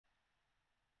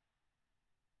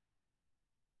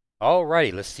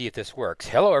Alrighty, let's see if this works.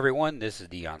 Hello everyone, this is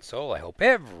Dion. I hope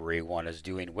everyone is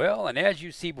doing well, and as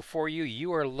you see before you,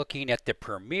 you are looking at the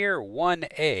Premier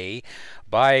 1A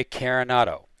by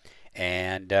Carenado.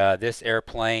 And this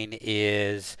airplane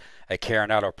is a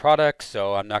Carenado product,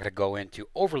 so I'm not going to go into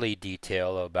overly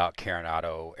detail about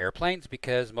Carenado airplanes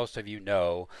because most of you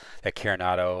know that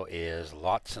Carenado is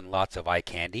lots and lots of eye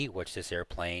candy, which this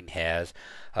airplane has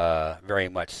very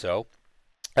much so.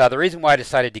 The reason why I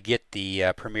decided to get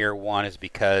the Premier One is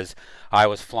because I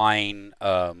was flying.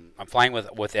 I'm flying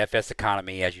with FS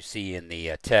Economy, as you see in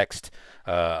the text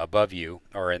above you,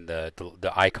 or in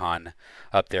the icon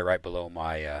up there right below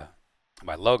my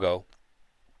my logo.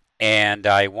 And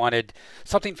I wanted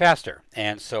something faster.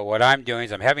 And so what I'm doing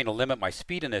is I'm having to limit my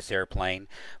speed in this airplane,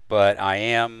 but I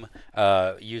am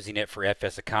using it for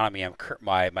FS Economy.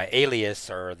 My alias,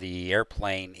 or the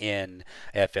airplane in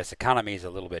FS Economy, is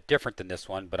a little bit different than this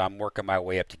one, but I'm working my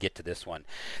way up to get to this one.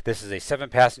 This is a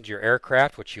 7-passenger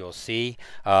aircraft, which you'll see.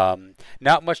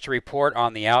 Not much to report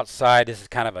on the outside. This is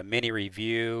kind of a mini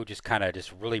review, just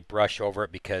really brush over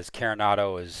it because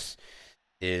Carenado is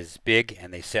big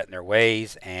and they set in their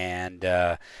ways, and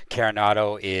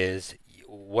Carenado is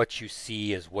what you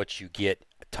see is what you get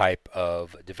type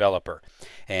of developer.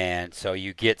 And so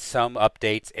you get some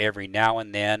updates every now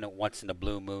and then, once in the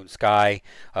blue moon sky,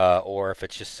 or if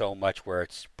it's just so much where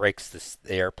it breaks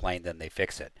the airplane, then they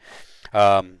fix it.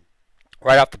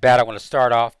 Right off the bat, I want to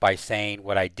start off by saying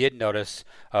what I did notice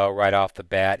right off the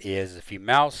bat is if you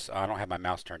mouse, I don't have my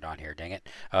mouse turned on here, dang it.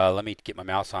 Let me get my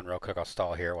mouse on real quick. I'll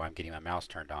stall here while I'm getting my mouse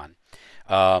turned on.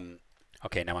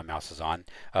 Okay, now my mouse is on.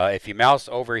 If you mouse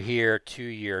over here to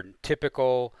your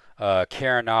typical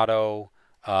Carenado,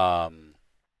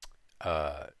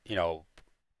 you know,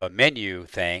 a menu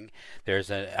thing.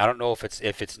 I don't know if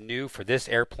it's new for this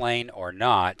airplane or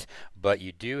not, but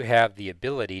you do have the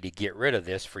ability to get rid of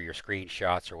this for your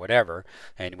screenshots or whatever.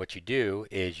 And what you do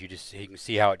is you can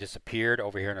see how it disappeared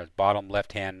over here in the bottom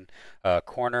left hand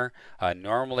corner.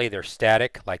 Normally they're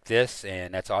static like this,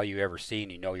 and that's all you ever see,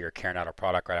 and you know you're a Carenado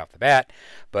product right off the bat.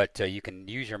 But you can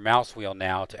use your mouse wheel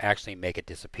now to actually make it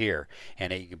disappear,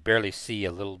 and you can barely see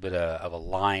a little bit of a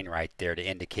line right there to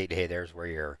indicate, hey, there's where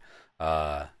your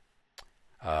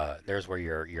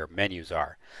your menus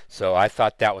are. So I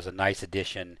thought that was a nice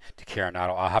addition to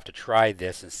Carenado. I'll have to try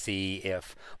this and see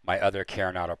if my other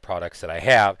Carenado products that I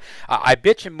have. I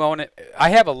bitch and moan. I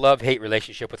have a love-hate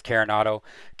relationship with Carenado.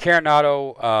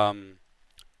 Carenado,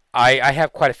 I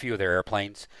have quite a few of their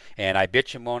airplanes, and I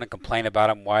bitch and moan and complain about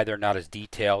them, why they're not as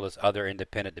detailed as other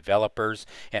independent developers.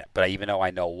 But even though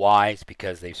I know why, it's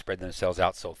because they've spread themselves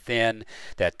out so thin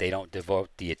that they don't devote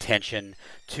the attention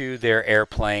to their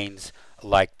airplanes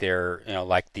like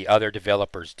like the other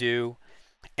developers do.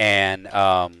 And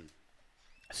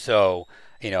so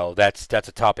that's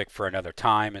a topic for another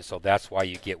time, and so that's why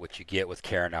you get what you get with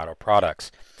Carenado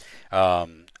products.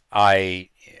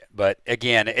 But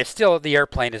again, it's still, the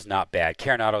airplane is not bad.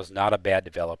 Carenado is not a bad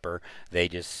developer. They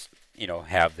just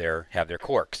have their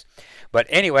quirks. But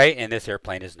anyway, and this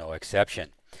airplane is no exception.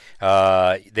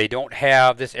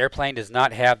 This airplane does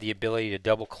not have the ability to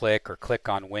double click or click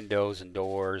on windows and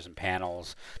doors and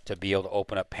panels to be able to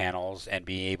open up panels and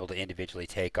be able to individually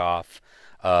take off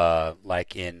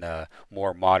like in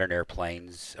more modern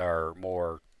airplanes or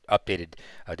more updated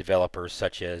developers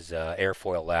such as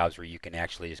Airfoil Labs, where you can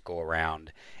actually just go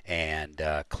around and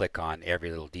click on every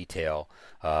little detail.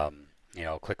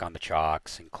 Click on the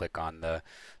chocks and click on the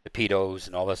pitos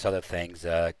and all those other things.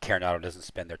 Carenado doesn't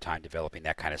spend their time developing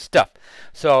that kind of stuff.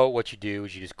 So what you do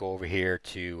is you just go over here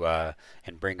to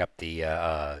and bring up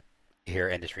the here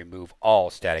and just remove all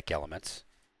static elements.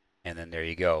 And then there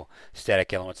you go.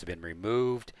 Static elements have been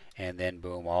removed, and then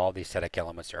boom, all these static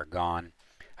elements are gone.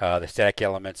 The static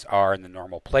elements are in the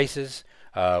normal places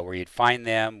where you'd find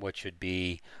them, which would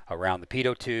be around the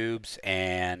pitot tubes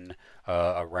and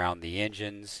around the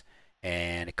engines,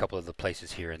 and a couple of the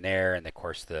places here and there, and of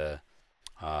course the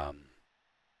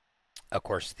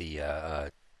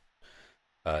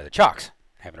chocks.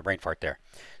 Having a brain fart there.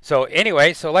 So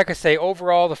anyway, like I say,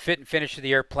 overall the fit and finish of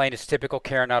the airplane is typical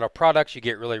Carenado products. You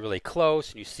get really, really close,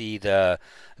 and you see the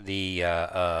thing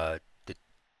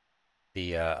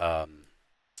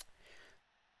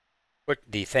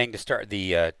to start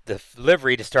the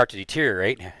livery to start to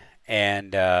deteriorate,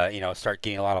 and start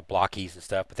getting a lot of blockies and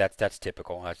stuff. But that's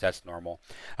typical. That's normal.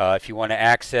 If you want to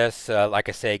access, like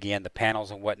I say again, the panels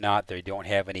and whatnot, they don't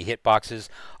have any hitboxes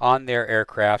on their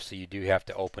aircraft, so you do have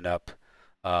to open up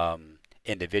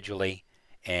individually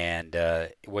and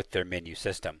with their menu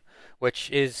system, which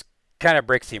is kind of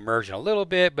breaks the immersion a little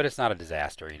bit, but it's not a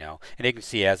disaster, you know. And you can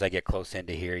see as I get close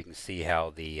into here, you can see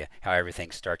how how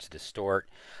everything starts to distort.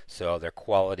 So their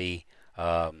quality,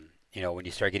 you know, when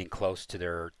you start getting close to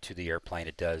the airplane,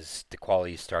 the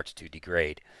quality starts to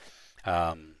degrade.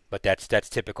 But that's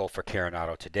typical for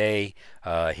Carenado today.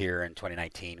 Here in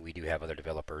 2019, we do have other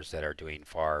developers that are doing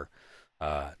far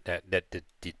that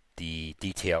the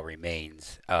detail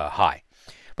remains high.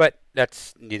 But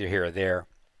that's neither here or there.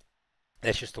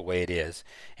 That's just the way it is.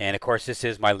 And of course, this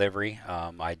is my livery.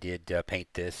 I did paint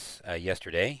this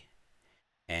yesterday.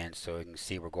 And so you can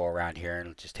see we'll go around here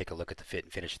and just take a look at the fit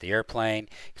and finish of the airplane.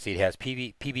 You can see it has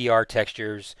PBR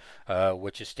textures,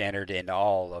 which is standard in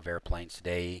all of airplanes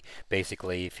today.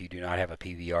 Basically, if you do not have a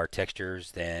PBR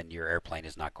textures, then your airplane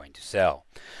is not going to sell.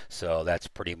 So that's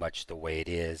pretty much the way it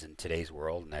is in today's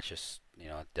world, and that's just, you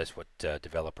know, that's what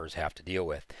developers have to deal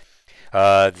with.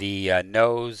 The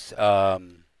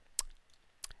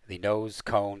nose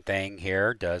cone thing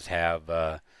here does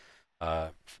have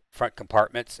front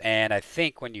compartments, and I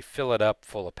think when you fill it up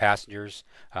full of passengers,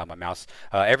 my mouse,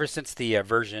 ever since the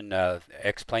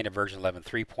X-Plane of version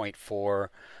 11.3.4,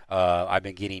 I've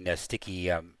been getting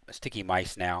sticky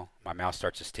mice now. My mouse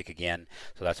starts to stick again,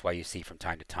 so that's why you see from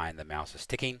time to time the mouse is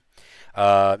sticking.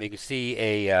 You can see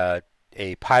a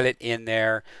pilot in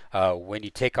there. When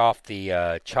you take off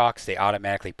the chocks, they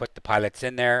automatically put the pilots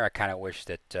in there. I kind of wish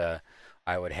that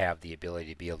I would have the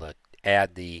ability to be able to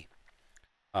add the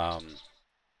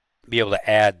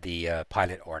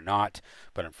pilot or not,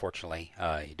 but unfortunately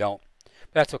you don't.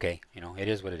 But that's okay. You know, it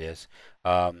is what it is.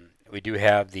 We do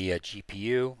have the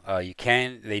GPU.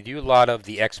 They do a lot of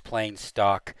the X-Plane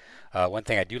stock. One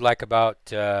thing I do like about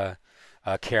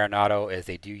Carenado is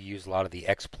they do use a lot of the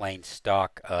X-Plane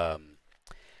stock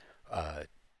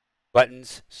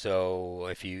buttons. So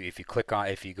if you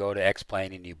go to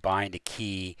X-Plane and you bind a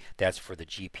key, that's for the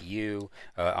GPU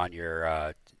on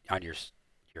your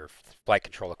flight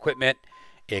control equipment,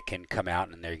 it can come out,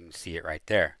 and there you can see it right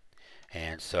there.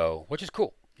 And so, which is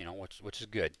cool, you know, which is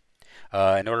good.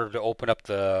 In order to open up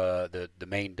the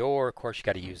main door, of course, you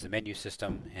got to use the menu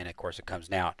system, and of course, it comes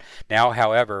down. Now,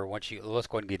 however, let's go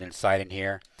ahead and get inside in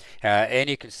here, and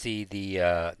you can see the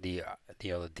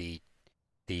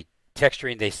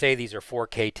texturing. They say these are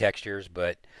 4K textures,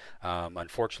 but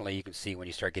unfortunately, you can see when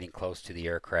you start getting close to the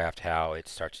aircraft how it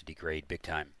starts to degrade big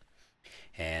time,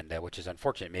 and which is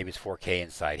unfortunate. Maybe it's 4K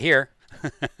inside here,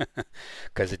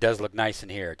 because it does look nice in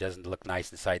here. It doesn't look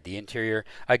nice inside the interior.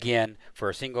 Again, for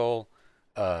a single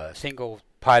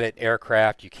pilot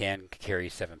aircraft, you can carry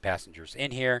 7 passengers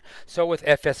in here. So with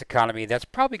FS economy, that's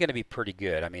probably going to be pretty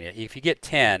good. I mean, if you get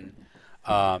 10,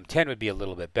 10 would be a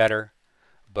little bit better.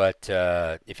 But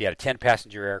if you had a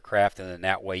 10-passenger aircraft, and then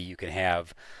that way you can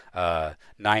have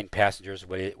 9 passengers,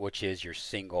 which is your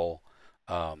single.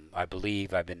 I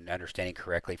believe I've been understanding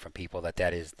correctly from people that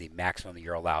is the maximum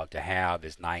you're allowed to have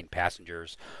is 9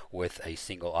 passengers with a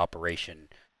single operation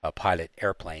pilot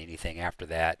airplane. Anything after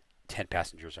that, 10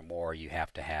 passengers or more, you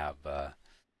have to have a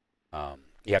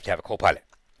co-pilot.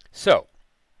 So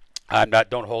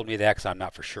don't hold me to that because I'm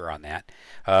not for sure on that.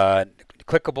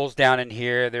 Clickables down in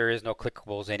here, there is no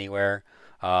clickables anywhere.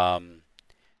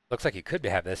 Looks like you could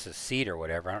have this as a seat or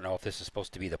whatever. I don't know if this is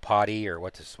supposed to be the potty or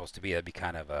what this is supposed to be. That'd be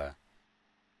kind of a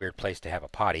weird place to have a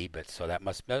potty, but so that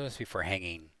must be for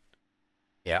hanging.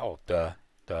 Yeah, oh,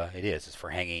 it is. It's for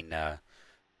hanging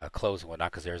clothes and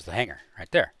whatnot, because there's the hanger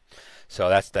right there. So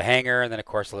that's the hanger, and then of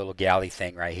course a little galley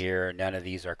thing right here. None of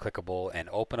these are clickable and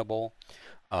openable.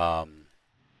 And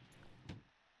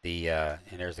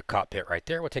there's the cockpit right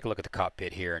there. We'll take a look at the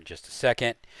cockpit here in just a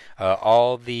second.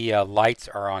 All the lights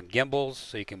are on gimbals,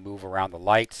 so you can move around the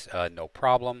lights, no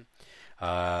problem.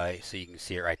 So you can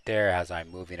see it right there as I'm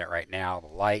moving it right now, the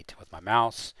light with my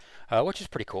mouse, which is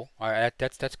pretty cool.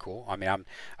 That's cool. I mean, I'm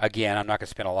not going to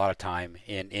spend a lot of time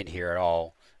in here at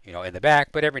all, you know, in the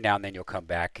back, but every now and then you'll come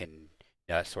back and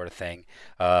that sort of thing.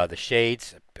 The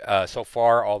shades, so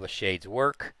far all the shades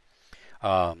work.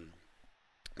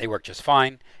 They work just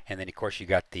fine. And then of course you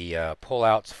got the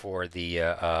pull-outs for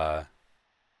the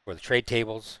trade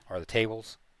tables or the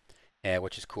tables,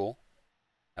 which is cool.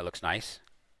 That looks nice.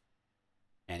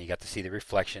 And you got to see the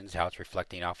reflections, how it's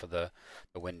reflecting off of the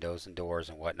windows and doors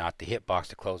and whatnot. The hitbox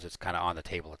to close it's kind of on the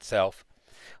table itself,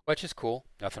 which is cool.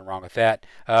 Nothing wrong with that.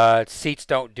 Seats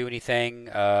don't do anything.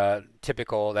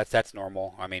 Typical. That's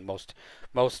normal. I mean,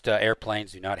 most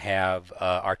airplanes do not have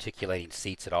articulating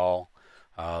seats at all.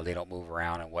 They don't move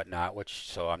around and whatnot,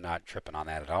 so I'm not tripping on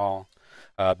that at all.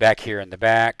 Back here in the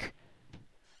back,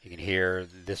 You can hear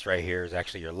this right here is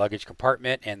actually your luggage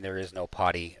compartment, and there is no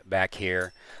potty back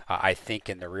here. I think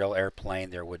in the real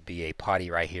airplane there would be a potty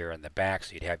right here in the back,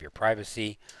 so you'd have your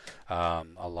privacy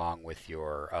along with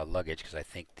your luggage, because I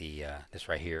think the this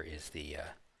right here is the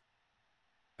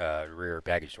rear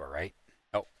baggage door, right?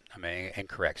 Oh, I'm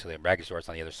incorrect. So the baggage door is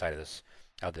on the other side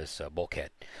of this bulkhead.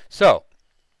 So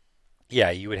yeah,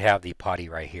 you would have the potty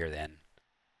right here then,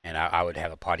 and I would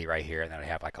have a potty right here, and then I'd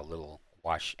have like a little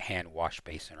hand wash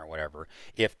basin or whatever.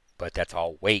 But that's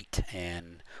all weight,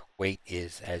 and weight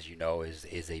is, as you know,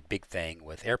 is a big thing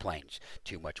with airplanes.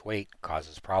 Too much weight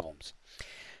causes problems.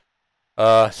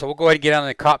 So we'll go ahead and get on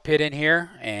the cockpit in here,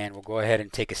 and we'll go ahead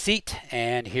and take a seat.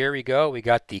 And here we go. We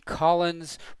got the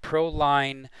Collins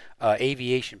ProLine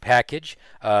aviation package.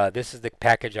 This is the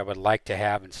package I would like to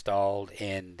have installed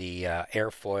in the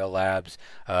Airfoil Labs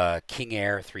King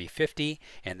Air 350,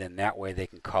 and then that way they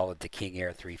can call it the King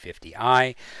Air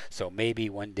 350i. So maybe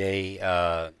one day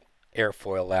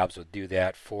Airfoil Labs will do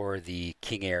that for the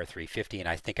King Air 350, and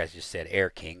I think I just said Air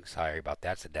King. Sorry about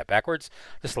that, said that backwards.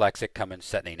 Dyslexic coming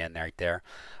setting in right there.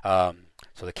 So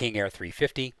the King Air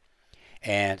 350,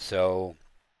 and so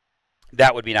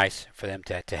that would be nice for them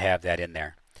to have that in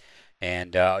there.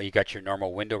 And you got your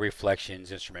normal window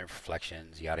reflections, instrument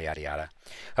reflections, yada yada yada.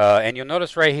 And you'll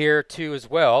notice right here too as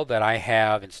well that I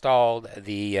have installed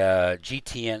the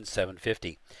GTN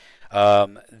 750.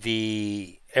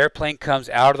 The airplane comes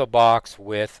out of the box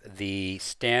with the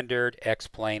standard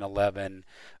X-Plane 11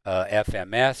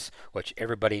 FMS, which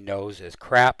everybody knows is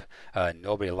crap.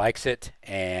 Nobody likes it,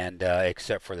 and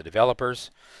except for the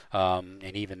developers, and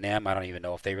even them, I don't even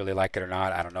know if they really like it or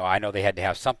not. I don't know. I know they had to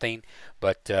have something,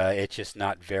 but it's just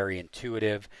not very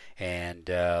intuitive, and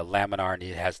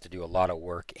Laminar has to do a lot of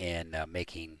work in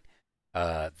making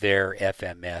their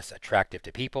FMS attractive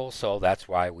to people. So that's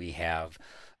why we have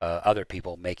other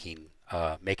people making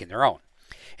their own.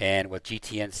 And with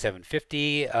GTN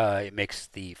 750, it makes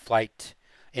the flight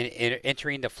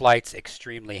entering the flights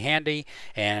extremely handy.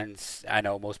 And I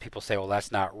know most people say, well,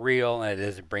 that's not real, and it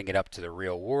doesn't bring it up to the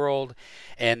real world,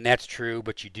 and that's true.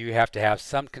 But you do have to have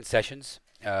some concessions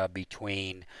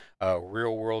between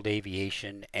real world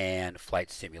aviation and flight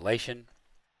simulation.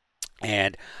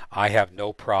 And I have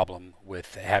no problem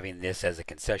with having this as a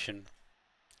concession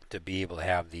to be able to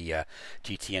have the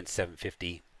GTN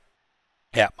 750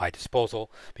 at my disposal,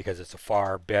 because it's a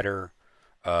far better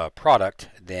product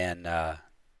than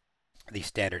the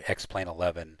standard X-Plane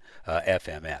 11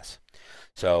 FMS.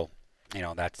 So, you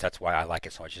know, that's why I like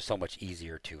it so much. It's so much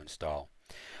easier to install.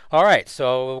 All right,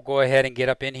 so we'll go ahead and get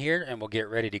up in here, and we'll get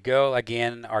ready to go.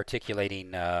 Again, articulating,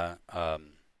 you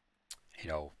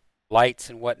know, lights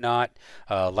and whatnot.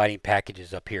 Lighting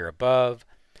packages up here above,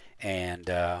 and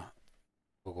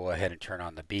we'll go ahead and turn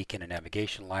on the beacon and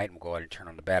navigation light, and we'll go ahead and turn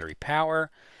on the battery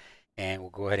power, and we'll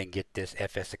go ahead and get this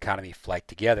FS Economy flight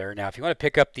together. Now, if you want to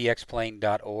pick up the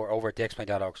xplane.org, over at the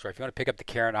xplane.org store, if you want to pick up the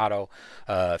Carenado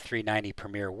 390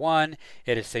 Premier 1,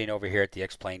 it is sitting over here at the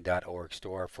xplane.org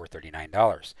store for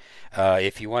 $39.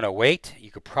 If you want to wait,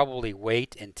 you could probably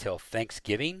wait until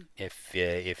Thanksgiving if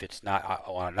it's not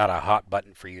a hot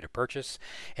button for you to purchase,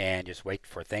 and just wait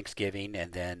for Thanksgiving,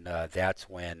 and then that's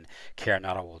when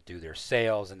Carenado will do their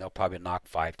sales, and they'll probably knock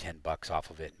 $5-10 off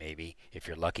of it, maybe, if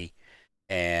you're lucky.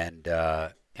 And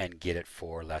get it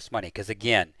for less money. Because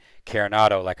again,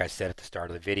 Carenado, like I said at the start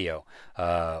of the video,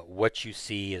 what you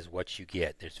see is what you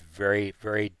get. It's very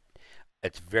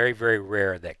very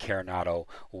rare that Carenado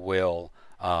will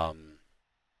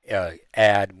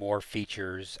add more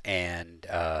features and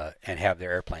have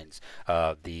their airplanes.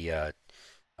 The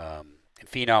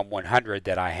Phenom 100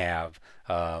 that I have,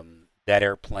 that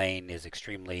airplane is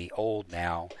extremely old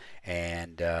now,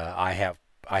 and I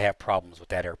have problems with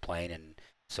that airplane, and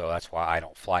so that's why I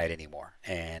don't fly it anymore.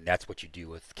 And that's what you do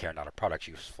with Carenado products.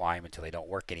 You just fly them until they don't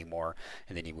work anymore,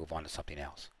 and then you move on to something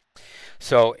else.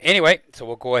 So anyway, so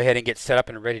we'll go ahead and get set up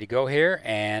and ready to go here.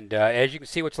 And as you can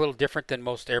see, what's a little different than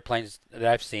most airplanes that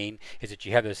I've seen is that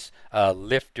you have this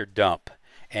lift or dump.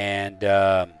 And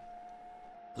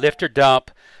lift or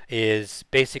dump is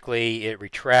basically, it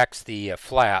retracts the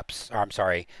flaps, or I'm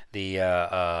sorry,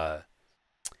 the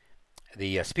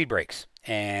speed brakes,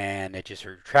 and it just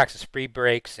retracts the speed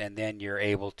brakes, and then you're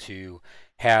able to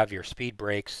have your speed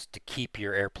brakes to keep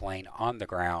your airplane on the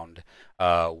ground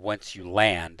once you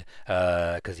land,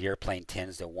 because the airplane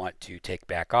tends to want to take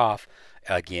back off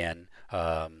again,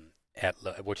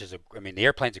 which is I mean, the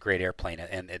airplane's a great airplane,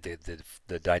 and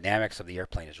the dynamics of the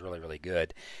airplane is really really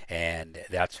good, and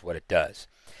that's what it does.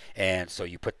 And so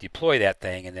you deploy that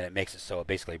thing, and then it makes it so it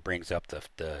basically brings up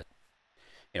the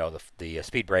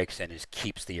speed brakes, and just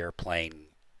keeps the airplane,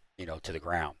 to the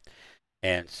ground.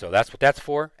 And so that's what that's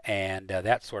for, and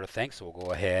that sort of thing. So we'll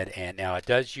go ahead, and now it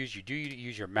does use, you do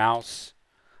use your mouse.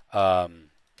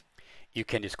 You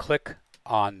can just click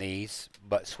on these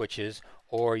switches,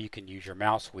 or you can use your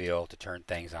mouse wheel to turn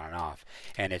things on and off.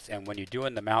 And when you're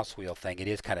doing the mouse wheel thing, it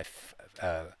is kind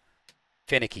of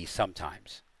finicky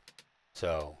sometimes.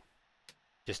 So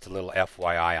just a little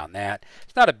FYI on that.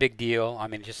 It's not a big deal. I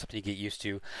mean, just something you get used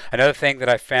to. Another thing that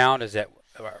I found is that,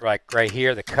 like right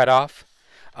here, the cutoff.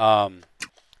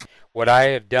 What I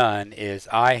have done is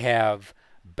I have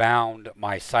bound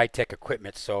my SciTech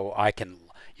equipment so I can.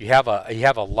 You have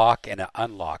a lock and an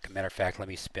unlock. Matter of fact, let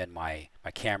me spin my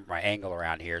angle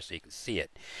around here so you can see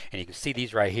it. And you can see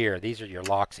these right here. These are your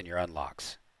locks and your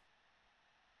unlocks.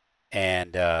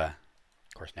 And of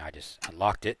course, now I just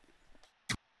unlocked it.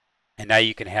 And now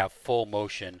you can have full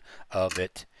motion of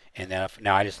it. And then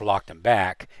now I just locked them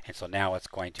back, and so now it's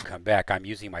going to come back. I'm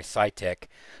using my SciTech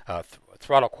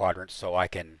throttle quadrant so I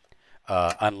can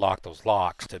unlock those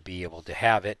locks to be able to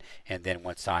have it. And then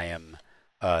once I am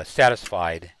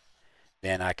satisfied,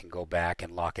 then I can go back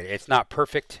and lock it. It's not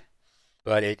perfect,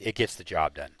 but it gets the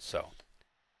job done.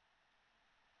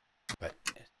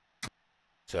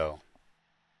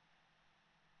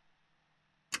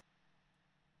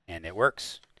 And it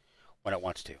works when it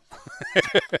wants to.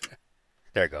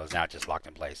 There it goes. Now it's just locked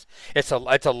in place. It's a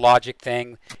logic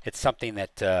thing. It's something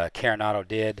that Carenado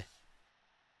did,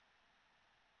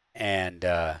 and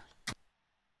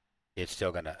it's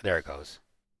still gonna. There it goes.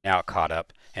 Now it caught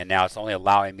up, and now it's only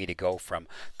allowing me to go from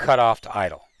cutoff to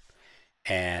idle.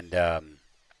 And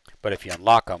but if you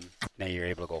unlock them, now you're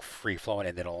able to go free flowing,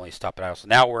 and then it'll only stop at idle. So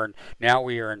now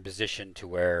we are in position to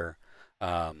where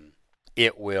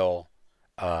it will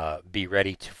be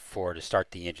ready to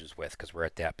start the engines with, because we're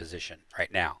at that position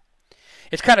right now.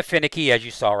 It's kind of finicky, as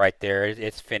you saw right there.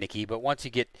 It's finicky, but once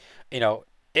you get,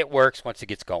 it works once it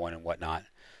gets going and whatnot.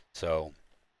 So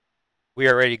we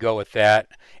are ready to go with that.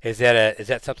 Is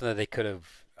that something that they could have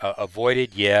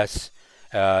avoided? Yes,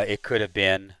 it could have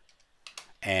been,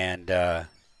 and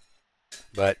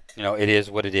but it is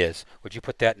what it is. Would you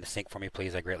put that in the sync for me,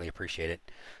 please? I greatly appreciate it.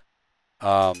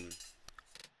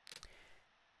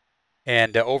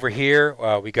 And over here,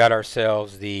 we got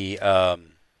ourselves the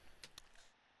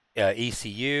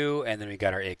ECU, and then we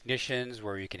got our ignitions,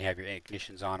 where you can have your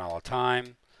ignitions on all the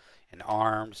time, and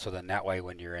armed, so then that way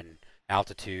when you're in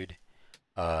altitude,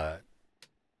 but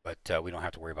we don't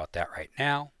have to worry about that right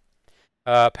now.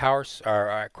 Powers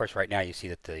are, of course, right now you see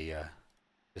that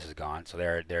this is gone, so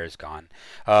there is gone.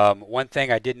 One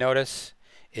thing I did notice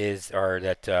is,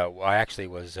 I actually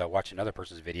was watching another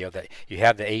person's video, that you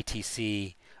have the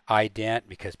ATC ident,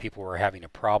 because people were having a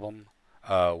problem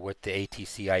with the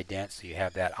ATC ident, so you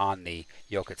have that on the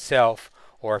yoke itself,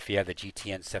 or if you have the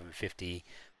GTN 750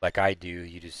 like I do,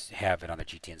 you just have it on the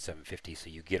GTN 750, so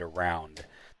you get around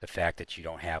the fact that you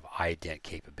don't have ident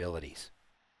capabilities.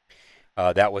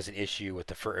 That was an issue with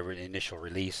the initial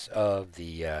release of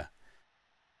the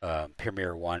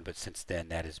Premier 1, but since then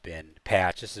that has been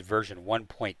patched. This is version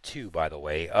 1.2, by the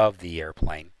way, of the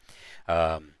airplane.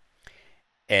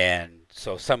 And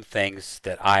so some things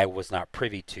that I was not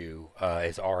privy to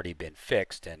has already been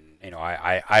fixed, and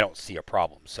I don't see a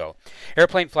problem. So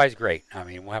airplane flies great. I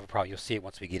mean, we'll have a problem. You'll see it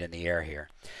once we get in the air here.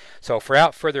 So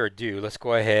without further ado, let's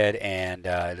go ahead and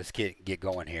let's get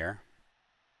going here.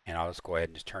 And I'll just go ahead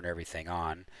and just turn everything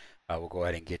on. We'll go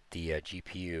ahead and get the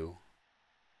GPU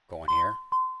going here.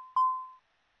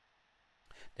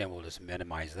 Then we'll just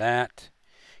minimize that,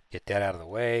 get that out of the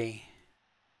way.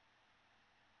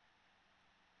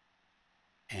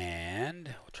 And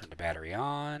we'll turn the battery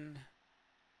on.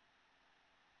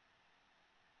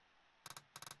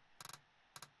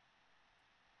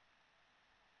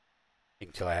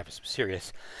 Until I have some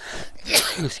serious,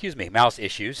 excuse me, mouse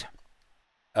issues.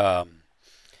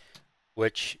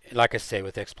 Which, like I say,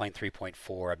 with X-Plane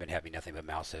 3.4, I've been having nothing but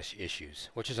mouse issues,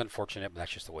 which is unfortunate, but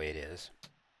that's just the way it is.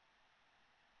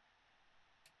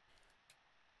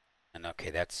 And okay,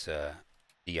 that's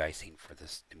de-icing for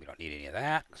this. We don't need any of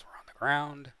that because we're on the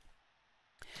ground.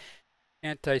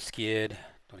 Anti-skid.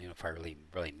 Don't even know if I really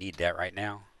need that right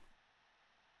now.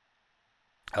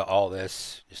 All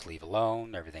this, just leave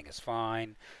alone. Everything is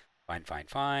fine. Fine, fine,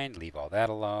 fine. Leave all that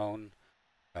alone.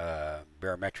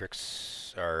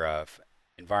 Barometrics or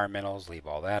environmentals, leave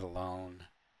all that alone.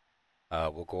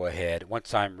 We'll go ahead.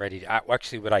 Once I'm ready to,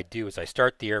 actually what I do is I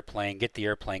start the airplane, get the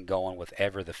airplane going with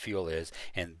whatever the fuel is,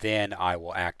 and then I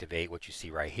will activate what you see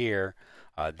right here.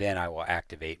 Then I will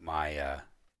activate my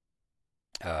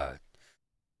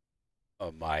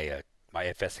my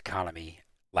FS economy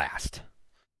last.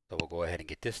 So we'll go ahead and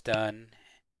get this done.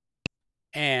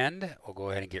 And we'll go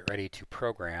ahead and get ready to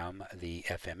program the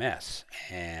FMS.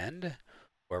 And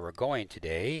where we're going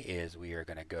today is we are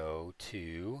going to go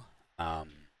to, and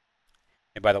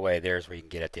by the way, there's where you can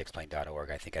get at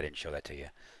theexplain.org. I think I didn't show that to you.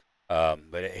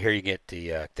 But here you get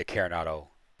the Carenado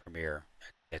Premier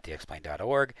at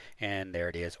theexplain.org, and there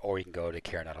it is. Or you can go to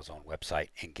Carenado's own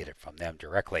website and get it from them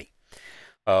directly.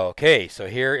 Okay, so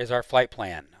here is our flight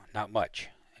plan. Not much.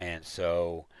 And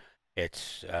so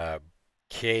it's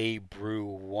K brew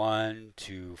 1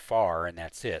 to FAR, and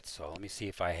that's it. So let me see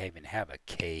if I even have a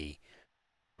K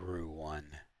brew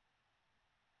 1.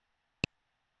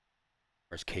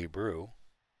 Where's K brew?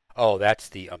 Oh, that's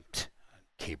the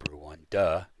K brew 1.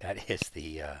 Duh. That is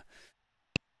the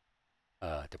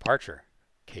departure.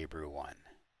 K brew 1.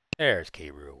 There's K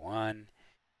brew 1.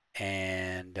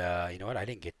 And you know what? I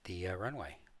didn't get the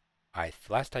runway.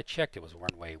 Last I checked, it was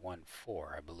runway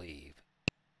 14, I believe.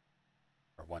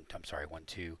 Or I'm sorry,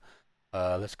 12.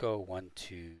 Let's go 12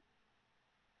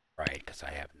 right, because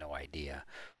I have no idea.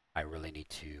 I really need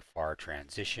to FAR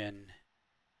transition,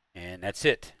 and that's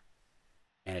it.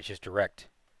 And it's just direct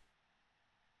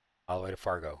all the way to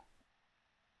Fargo.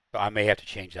 So I may have to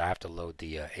change that. I have to load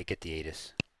the get the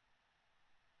ATIS.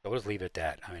 So we'll just leave it at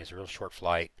that. I mean, it's a real short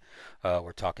flight.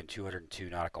 We're talking 202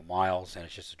 nautical miles, and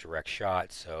it's just a direct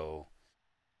shot. So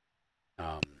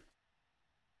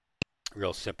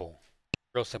real simple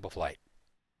flight.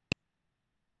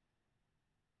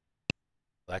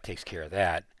 Well, that takes care of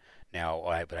that. Now,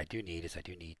 what I do need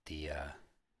the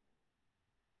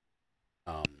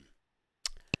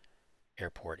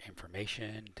airport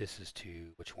information. This is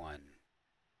to which one?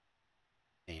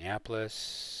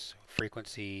 Minneapolis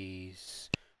frequencies.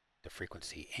 The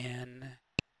frequency N,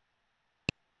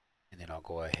 and then I'll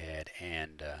go ahead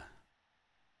and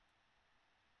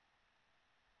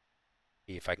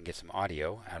see if I can get some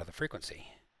audio out of the frequency.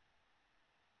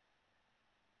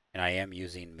 And I am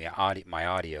using my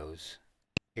audios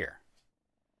here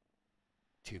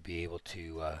to be able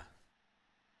to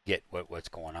get what's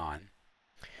going on.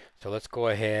 So let's go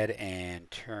ahead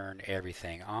and turn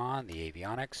everything on. The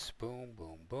avionics, boom,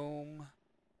 boom, boom.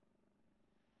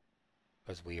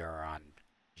 Because we are on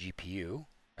GPU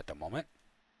at the moment.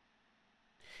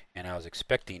 And I was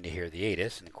expecting to hear the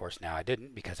ATIS, and of course now I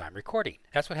didn't because I'm recording.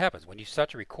 That's what happens. When you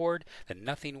start to record, then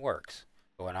nothing works.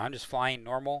 But when I'm just flying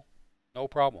normal, no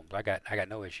problems. I got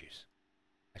no issues.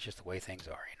 That's just the way things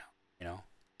are, you know.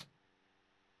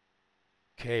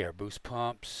 Okay, our boost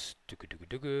pumps,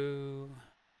 doo-goo.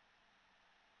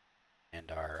 And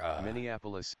our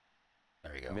Minneapolis.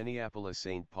 There you go. Minneapolis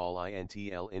St. Paul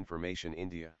INTL information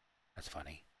India. That's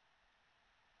funny.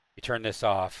 You turn this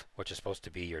off, which is supposed to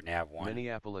be your nav 1,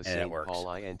 Minneapolis and St. it works. Paul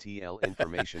INTL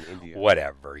information India.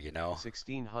 Whatever, you know.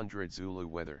 1600 Zulu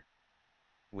weather.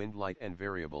 Wind light and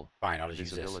variable. Fine, I'll just use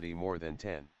this. Visibility more than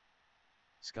 10.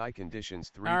 Sky conditions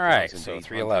 3,800 so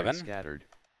 311 scattered,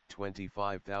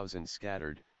 25,000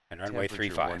 scattered. And runway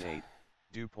 35. 18,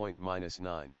 dew point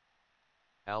 -9.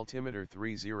 Altimeter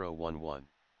 3011.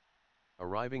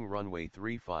 Arriving runway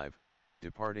 35,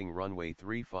 departing runway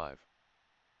 35.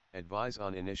 Advise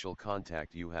on initial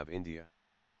contact you have India.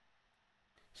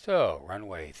 So,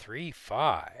 runway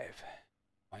 35,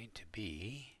 going to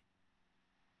be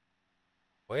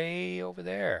way over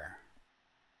there.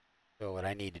 So what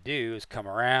I need to do is come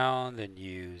around and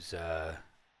use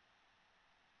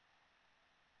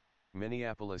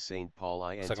Minneapolis St. Paul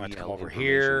INTL so I'm going to come over information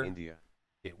here, India.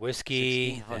 get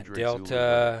whiskey, then 1600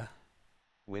 Delta.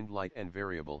 Wind light and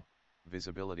variable,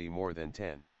 visibility more than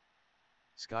 10.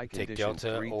 Sky Take conditions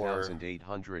Delta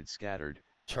 3,800 scattered,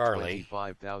 Charlie,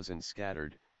 25,000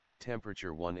 scattered,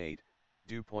 temperature 18,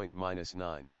 dew point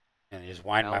 -9. and just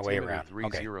wind my way around.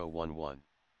 3011.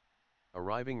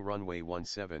 Arriving runway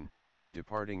 17,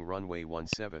 departing runway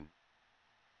 17.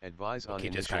 Advise on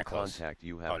initial contact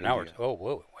you have Oh, now India.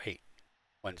 whoa, wait.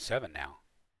 17 now.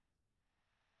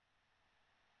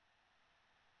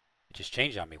 It just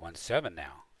changed on me. 17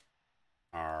 now.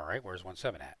 All right, where's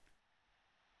 17 at?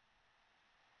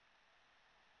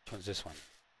 Which one's this one?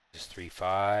 This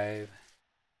 35.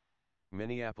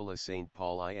 Minneapolis St.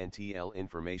 Paul INTL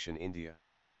information India.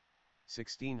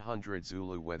 1600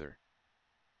 Zulu weather.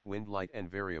 Wind light and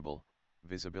variable,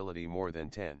 visibility more than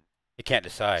 10. You can't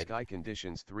decide. Sky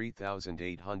conditions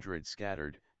 3,800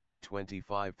 scattered,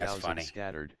 25,000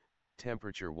 scattered,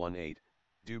 temperature 18,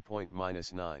 dew point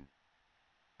 -9.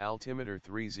 Altimeter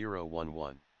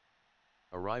 3011.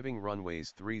 Arriving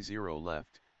runways 30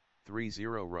 left, 30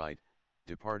 right,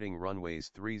 departing runways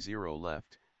 30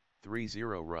 left,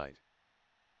 30 right.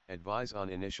 Advise on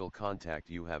initial contact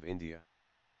you have India.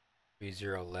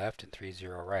 30 left and 30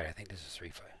 right. I think this is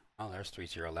 35. Oh, there's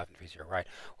 30 left and 30 right.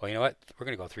 Well, you know what? We're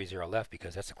going to go 30 left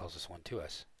because that's the closest one to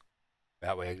us.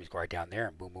 That way I can just go right down there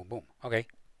and boom, boom, boom. Okay.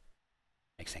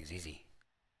 Makes things easy.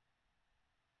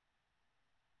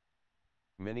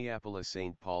 Minneapolis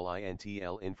St. Paul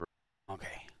INTL info.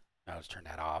 Okay. Now let's turn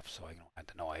that off so I don't have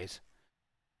the noise.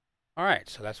 All right.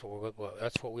 So that's what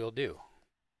we'll do.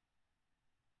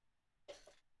 If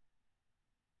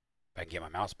I can get my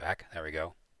mouse back. There we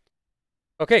go.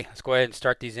 Okay, let's go ahead and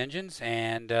start these engines,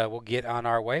 and we'll get on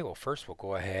our way. Well, first we'll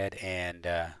go ahead and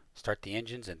start the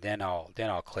engines, and then I'll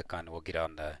click on. We'll get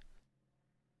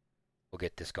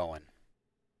this going.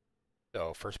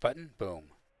 So first button, boom.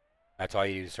 That's all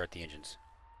you do to start the engines.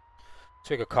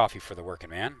 Take a coffee for the working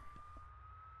man.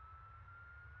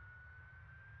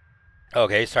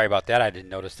 Okay, sorry about that. I didn't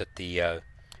notice that the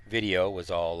video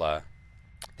was all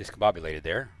discombobulated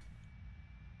there.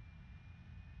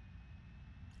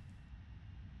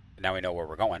 Now we know where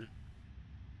we're going.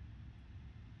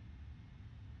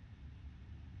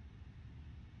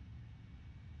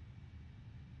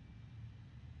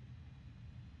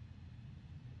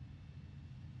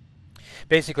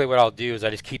 Basically what I'll do is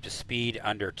I just keep the speed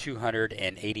under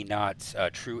 280 knots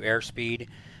true airspeed.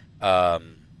 I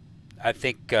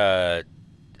think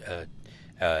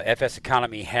FS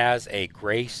Economy has a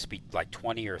grace speed like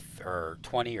 20 or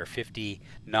 50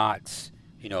 knots,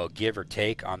 you know, give or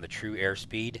take on the true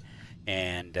airspeed,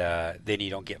 and then you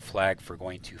don't get flagged for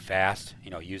going too fast.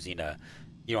 You know, using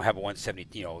you don't have a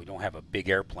 170. You know, you don't have a big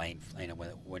airplane. You know,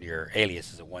 when your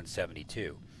alias is a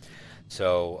 172.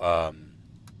 So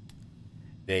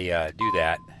they do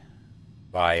that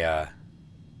by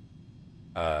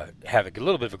having a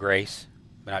little bit of a grace,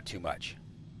 but not too much.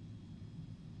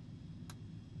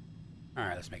 All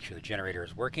right, let's make sure the generator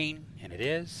is working, and it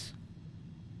is.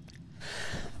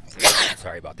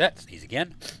 Sorry about that. Sneeze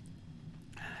again.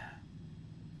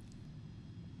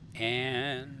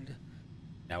 And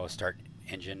now we'll start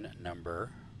engine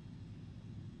number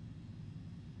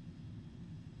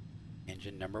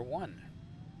 1.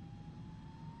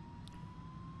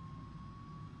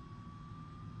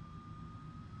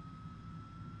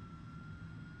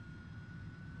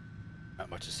 Not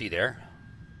much to see there.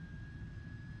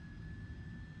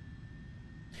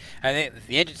 I think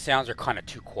the engine sounds are kind of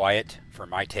too quiet for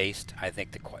my taste. I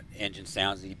think the engine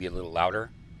sounds need to be a little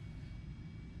louder.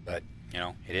 But, you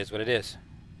know, it is what it is.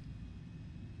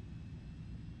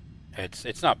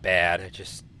 It's not bad.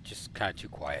 It's just kind of too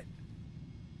quiet.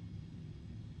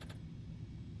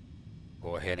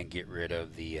 Go ahead and get rid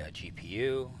of the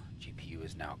GPU. GPU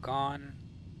is now gone.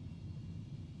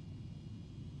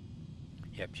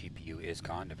 Yep, GPU is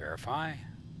gone to verify.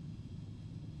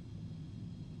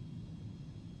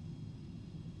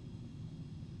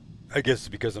 I guess it's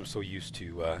because I'm so used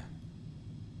to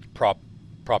prop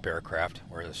aircraft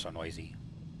where they're so noisy.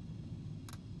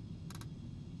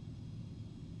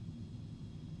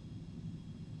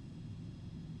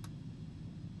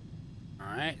 All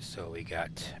right, so we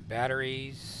got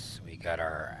batteries. We got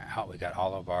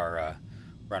all of our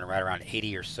running right around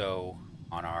 80 or so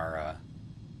on our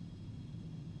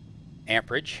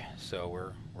amperage.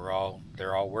 So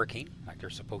they're all working like they're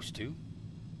supposed to.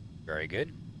 Very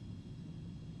good.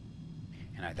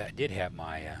 And I did have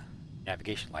my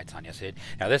navigation lights on. Yes, it did.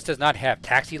 Now this does not have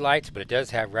taxi lights, but it does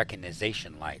have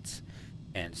recognition lights.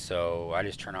 And so I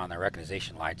just turn on the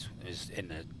recognition lights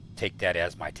and take that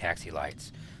as my taxi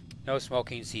lights. No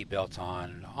smoking, seat belts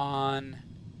on. All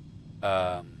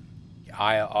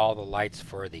the lights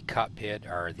for the cockpit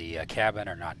or the cabin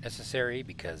are not necessary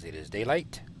because it is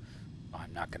daylight.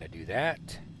 I'm not going to do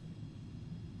that.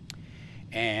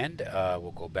 And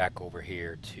we'll go back over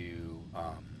here to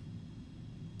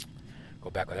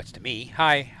that's to me.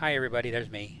 Hi everybody. There's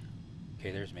me.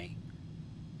 Okay, there's me.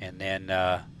 And then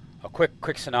a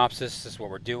quick synopsis. This is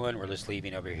what we're doing. We're just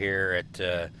leaving over here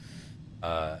at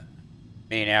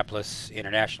Minneapolis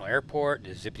International Airport.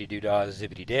 Zippity doo dah,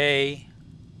 zippity day.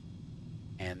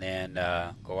 And then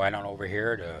go right on over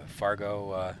here to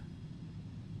Fargo,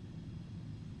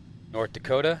 North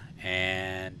Dakota,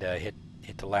 and hit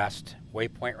the last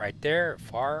waypoint right there,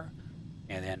 FAR,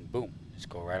 and then boom, just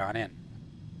go right on in.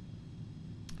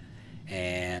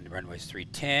 And runway's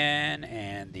 310,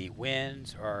 and the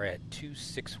winds are at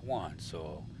 261.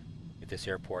 So if this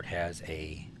airport has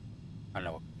I don't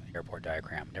know, airport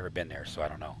diagram, never been there, so I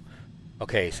don't know.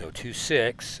 Okay, so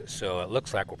 26, so it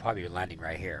looks like we'll probably be landing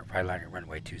right here, probably landing at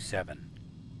runway 27.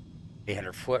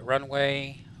 800 foot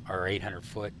runway, or 800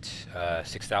 foot,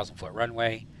 6,000 foot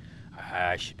runway.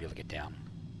 I should be able to get down.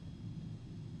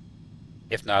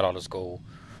 If not, I'll just go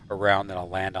around, then I'll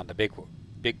land on the big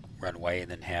runway and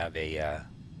then have a,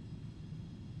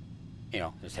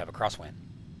 just have a crosswind.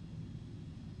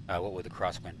 What would the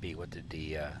crosswind be? What did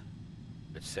the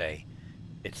it say?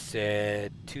 It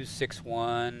said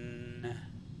 261.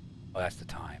 Oh, that's the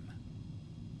time.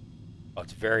 Oh,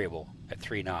 it's variable at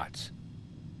 3 knots,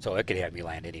 so it could have me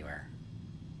land anywhere.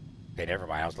 Okay, never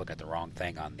mind. I was looking at the wrong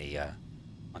thing on the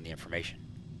information.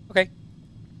 Okay,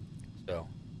 so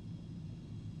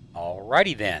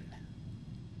alrighty then.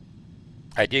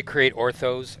 I did create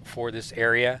orthos for this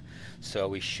area, so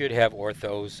we should have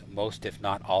orthos most, if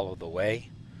not all, of the way.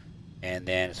 And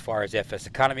then as far as FS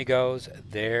economy goes,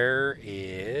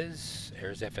 there's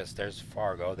FS, there's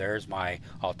Fargo, there's my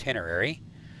itinerary.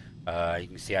 You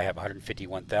can see I have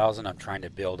 151,000. I'm trying to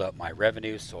build up my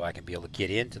revenue so I can be able to get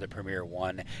into the Premier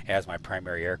 1 as my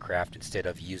primary aircraft instead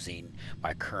of using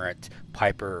my current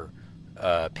Piper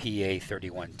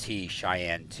PA-31T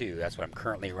Cheyenne 2. That's what I'm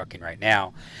currently rocking right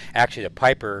now. Actually,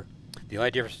 the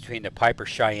only difference between the Piper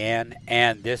Cheyenne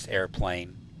and this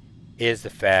airplane is the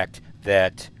fact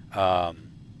that the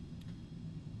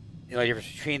only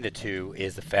difference between the two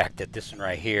is the fact that this one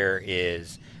right here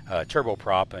is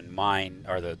turboprop, and mine,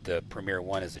 or the Premier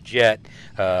 1, is a jet.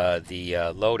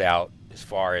 The loadout, as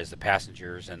far as the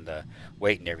passengers and the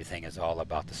weight and everything, is all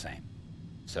about the same.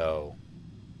 So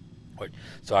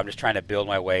I'm just trying to build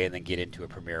my way and then get into a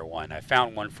Premier 1. I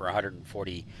found one for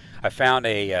 140. I found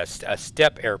a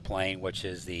step airplane, which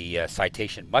is the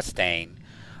Citation Mustang,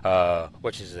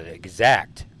 which is an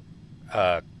exact,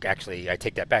 actually I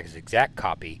take that back, it's an exact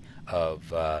copy of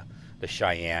the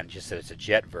Cheyenne, just that it's a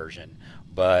jet version,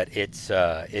 but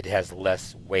it has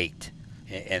less weight,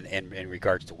 and in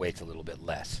regards to weight, it's a little bit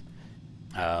less.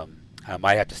 I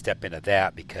might have to step into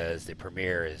that because the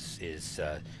Premier is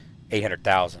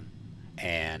 800,000.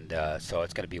 And so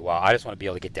it's going to be wild. I just want to be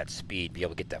able to get that speed, be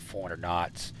able to get that 400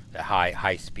 knots, the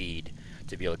high speed,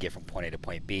 to be able to get from point A to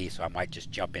point B. So I might just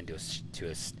jump into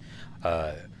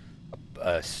a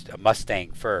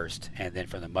Mustang first, and then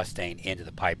from the Mustang into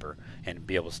the Piper, and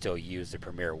be able to still use the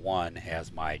Premier 1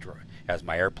 as my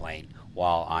airplane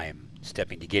while I'm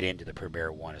stepping to get into the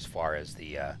Premier 1 as far as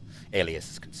the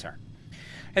alias is concerned.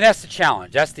 And that's the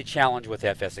challenge. That's the challenge with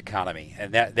FS Economy,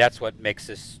 and that's what makes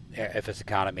this FS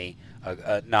Economy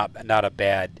not a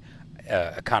bad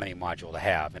economy module to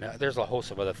have. And there's a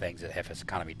host of other things that FS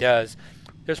Economy does.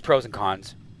 There's pros and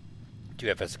cons to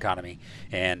FS Economy,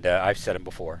 and I've said them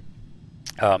before.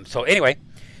 So anyway,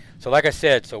 so like I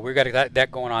said, so we got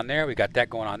that going on there. We got that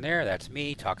going on there. That's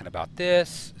me talking about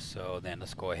this. So then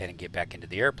let's go ahead and get back into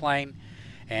the airplane,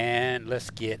 and let's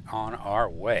get on our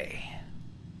way.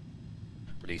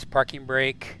 Release parking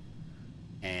brake,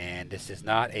 and this is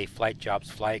not a flight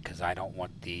jobs flight because I don't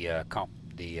want the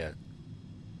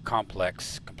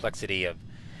complexity of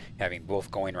having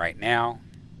both going right now.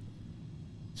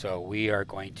 So we are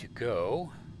going to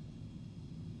go.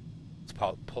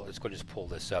 Let's go just pull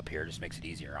this up here. Just makes it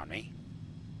easier on me.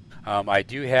 I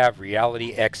do have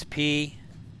Reality XP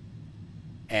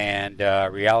and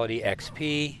Reality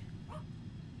XP.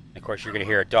 And of course, you're going to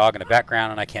hear a dog in the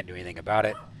background, and I can't do anything about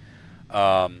it.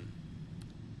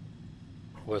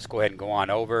 Let's go ahead and go on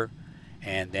over,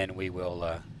 and then we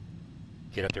will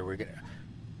get up there.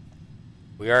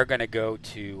 We are going to go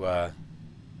to let's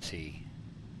see.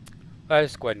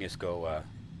 Let's go ahead and just go.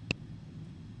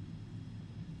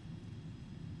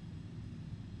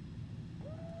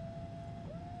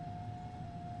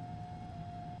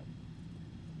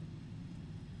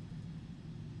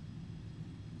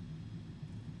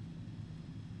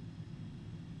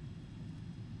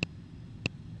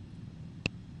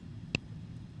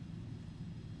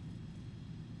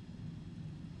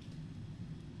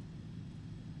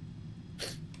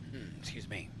 Excuse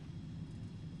me.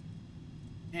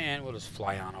 And we'll just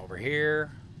fly on over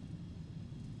here.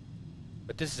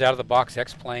 But this is out of the box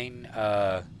X-plane,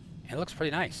 and it looks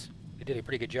pretty nice. They did a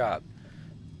pretty good job.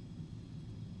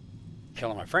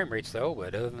 Killing my frame rates though,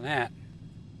 but other than that.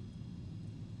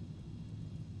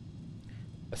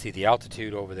 Let's see, the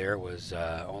altitude over there was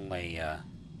only,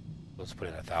 let's put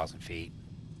it at 1,000 feet.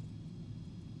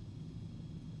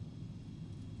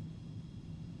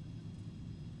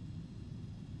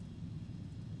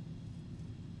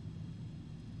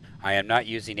 I am not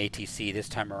using ATC this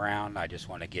time around. I just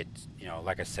want to get, you know,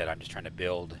 like I said, I'm just trying to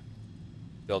build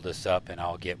this up, and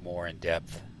I'll get more in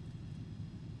depth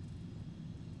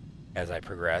as I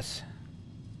progress.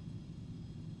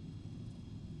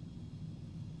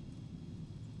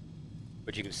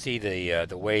 But you can see the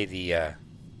way the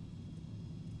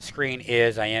screen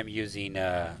is. I am using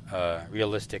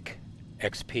Realistic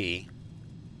XP,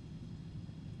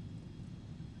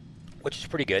 which is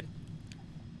pretty good.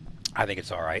 I think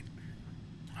it's all right.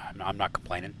 I'm not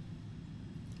complaining.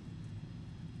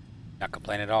 Not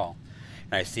complaining at all.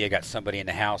 I see I got somebody in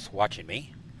the house watching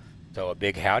me. So a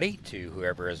big howdy to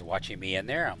whoever is watching me in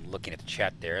there. I'm looking at the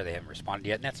chat there. They haven't responded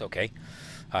yet, and that's okay.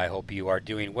 I hope you are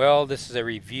doing well. This is a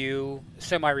review,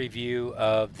 semi-review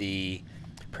of the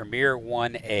Premier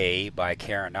 1A by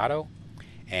Carenado.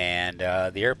 And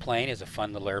the airplane is a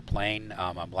fun little airplane.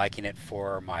 I'm liking it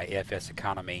for my FS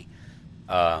economy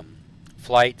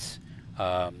flights.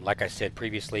 Like I said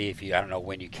previously, I don't know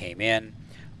when you came in,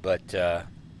 but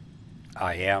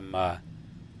I am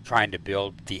trying to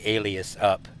build the alias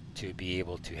up to be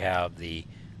able to have the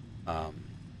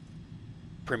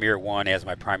Premier 1 as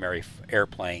my primary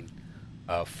airplane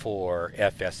for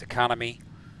FS economy.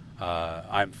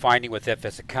 I'm finding with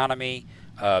FS economy,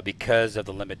 because of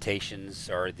the limitations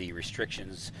or the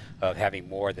restrictions of having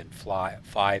more than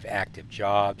 5 active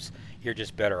jobs, you're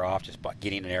just better off just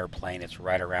getting an airplane that's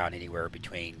right around anywhere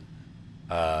between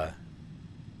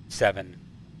 7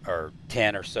 or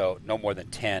 10 or so, no more than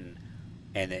 10,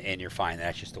 and you're fine.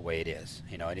 That's just the way it is.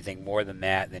 You know, anything more than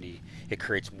that, then it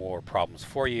creates more problems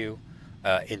for you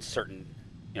in certain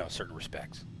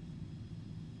respects.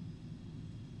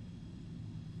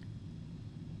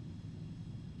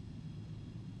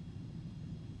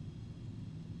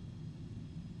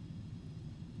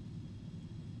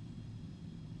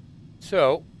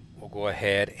 So we'll go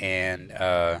ahead and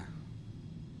that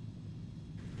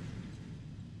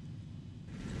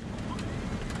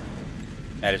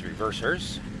is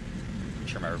reversers. Make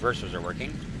sure my reversers are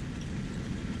working.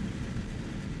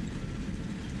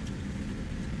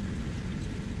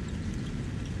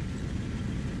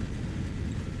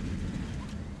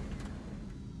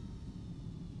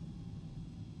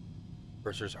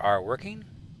 Reversers are working.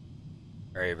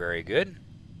 Very, very good.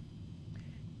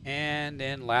 And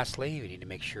then lastly, we need to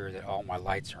make sure that all my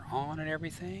lights are on and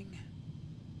everything.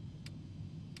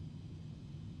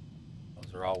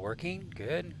 Those are all working.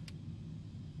 Good.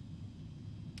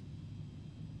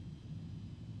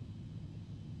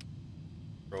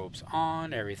 Strobes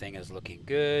on. Everything is looking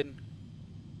good.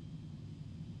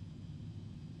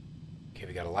 Okay,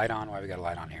 we got a light on. Why we got a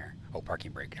light on here? Oh,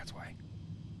 parking brake. That's why.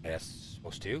 That's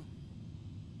supposed to.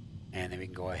 And then we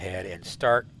can go ahead and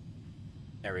start.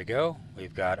 There we go.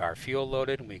 We've got our fuel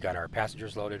loaded and we've got our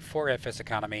passengers loaded for FS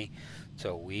economy.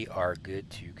 So we are good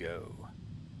to go.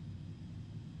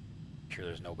 Make sure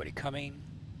there's nobody coming.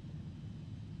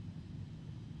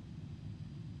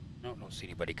 No, don't see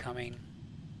anybody coming.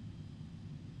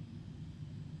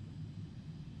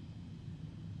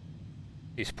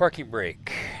 Use parking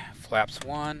brake. Flaps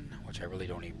 1, which I really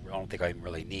don't think I even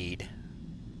really need.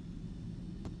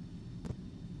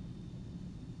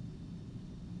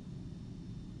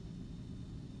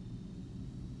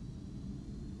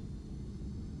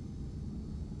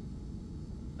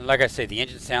 And like I say, the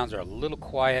engine sounds are a little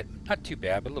quiet. Not too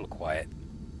bad, but a little quiet.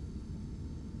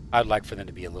 I'd like for them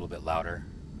to be a little bit louder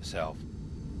myself.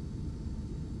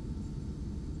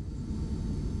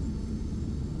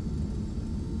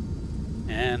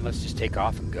 And let's just take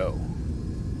off and go.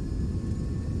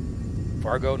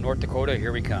 Fargo, North Dakota,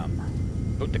 here we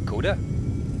come. North Dakota?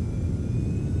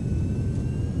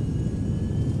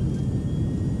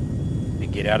 Let me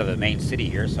get out of the main city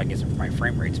here so I can get some of my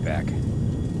frame rates back.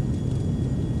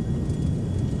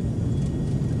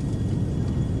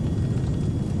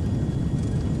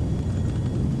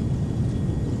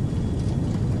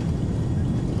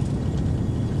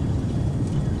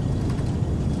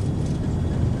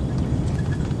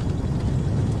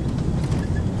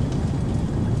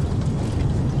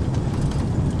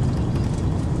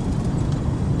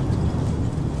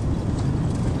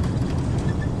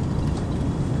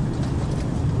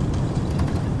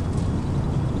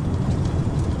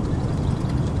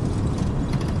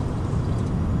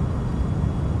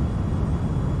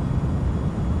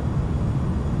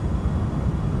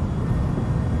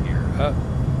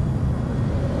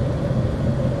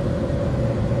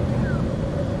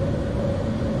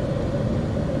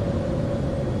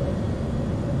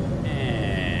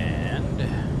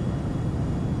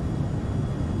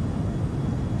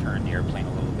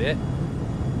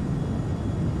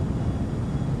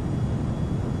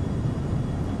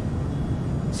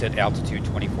 Set altitude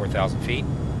 24,000 feet.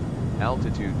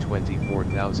 Altitude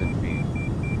 24,000 feet.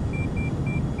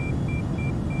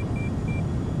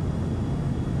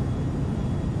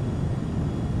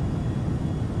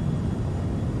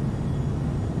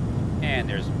 And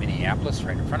there's Minneapolis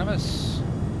right in front of us.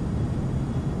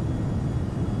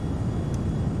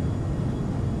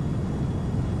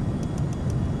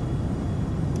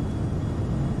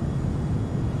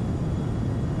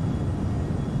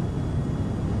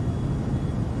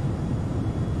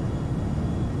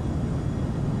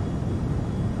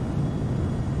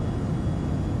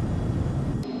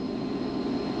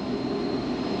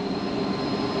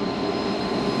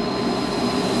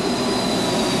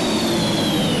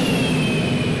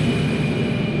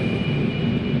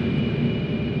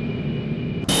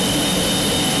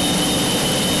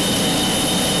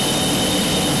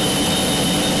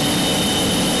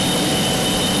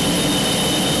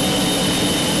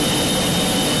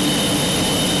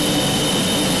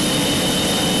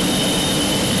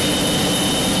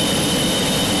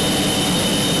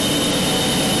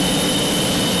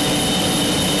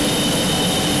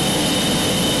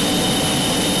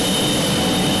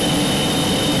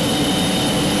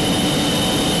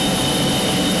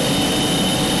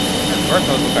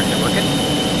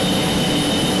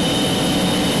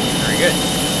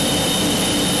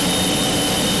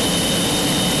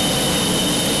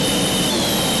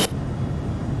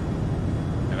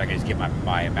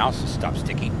 my mouse has stopped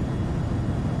sticking.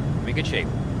 I'm in good shape.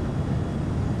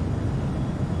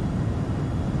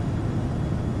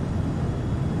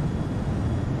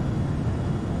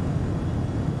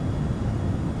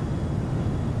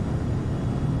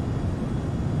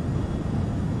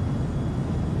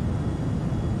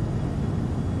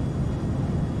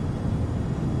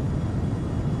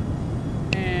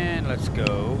 And let's go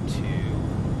to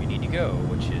where we need to go,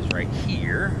 which is right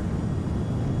here.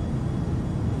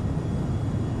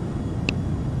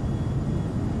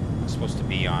 Supposed to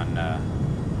be on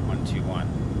 121.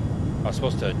 I was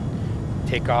supposed to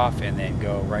take off and then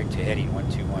go right to heading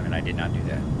 121, and I did not do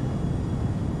that.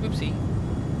 Oopsie.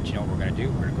 But you know what we're going to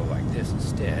do? We're going to go like this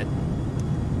instead.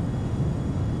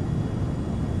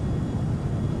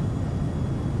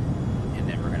 And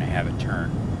then we're going to have it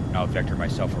turn. And I'll vector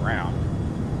myself around.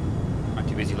 I'm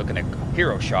too busy looking at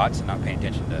hero shots and not paying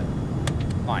attention to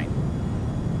line.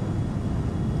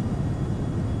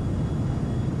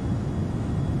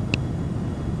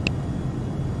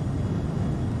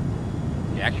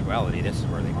 In actuality, this is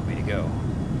where they want me to go.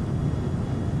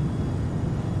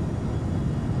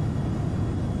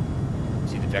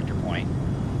 See the vector point.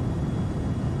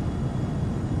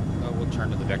 So we'll turn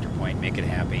to the vector point, make it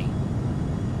happy.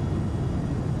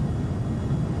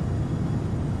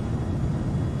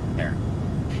 There.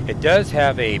 It does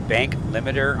have a bank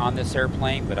limiter on this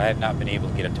airplane, but I have not been able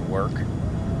to get it to work.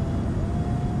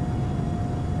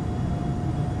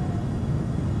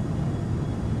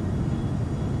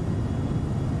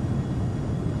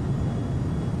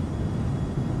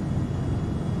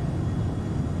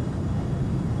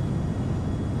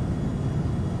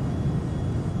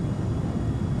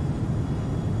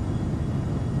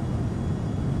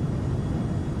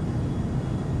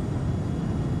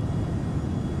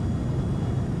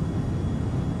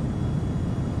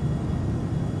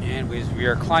 We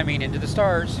are climbing into the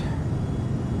stars.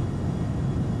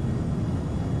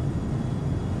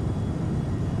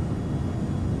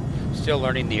 Still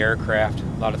learning the aircraft.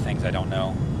 A lot of things I don't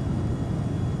know.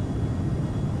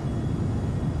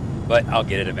 But I'll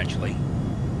get it eventually.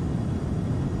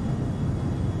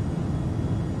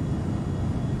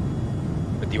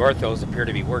 But the orthos appear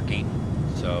to be working.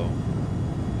 So,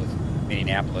 with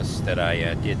Minneapolis that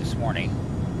I did this morning,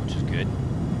 which is good.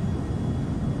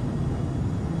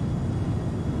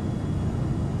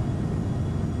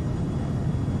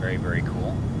 Very, very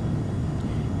cool.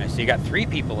 I see you got 3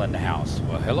 people in the house.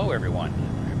 Well, hello everyone.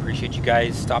 I appreciate you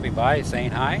guys stopping by,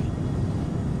 saying hi.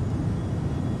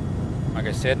 Like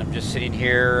I said, I'm just sitting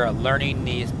here learning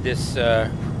this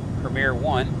Premier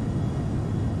 1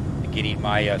 and getting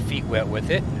my feet wet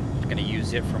with it. I'm going to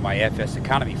use it for my FS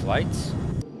economy flights.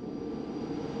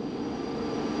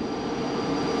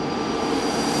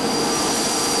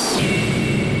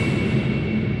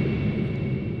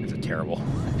 It's a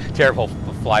terrible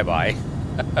flyby.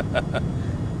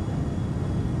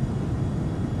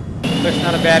 But it's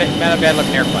not a bad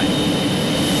looking airplane.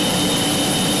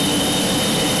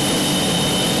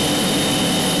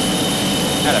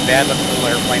 Not a bad looking little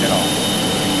airplane at all.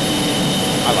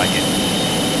 I like it.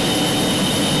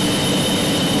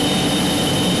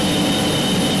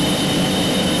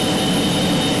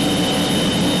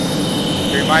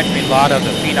 It reminds me a lot of the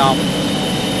Phenom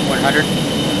 100.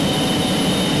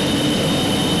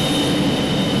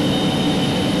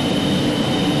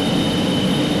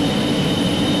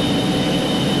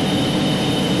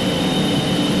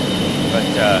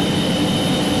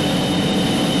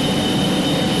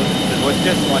 With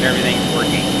this one, everything's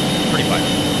working pretty much.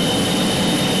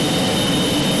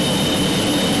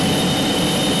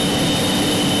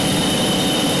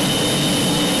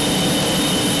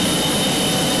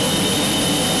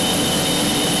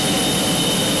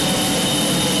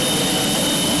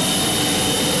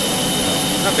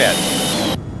 Not bad.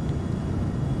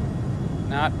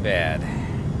 Not bad.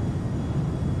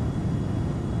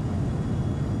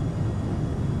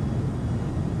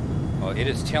 It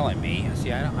is telling me,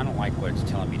 see, I don't like what it's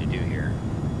telling me to do here.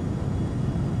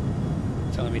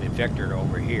 It's telling me to vector it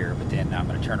over here, but then I'm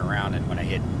going to turn around, and when I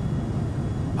hit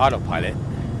autopilot,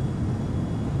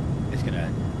 it's going to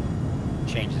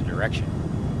change the direction.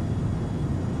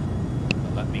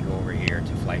 But let me go over here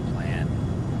to flight plan.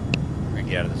 We're going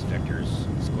to get out of this vectors.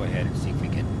 Let's go ahead and see if we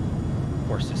can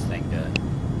force this thing to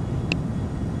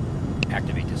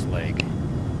activate this leg.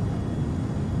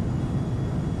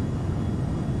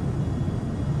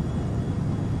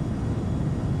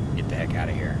 The heck out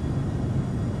of here.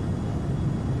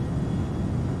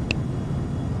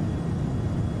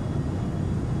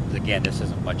 Again, this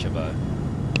isn't much of a,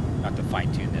 not to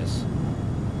fine tune this.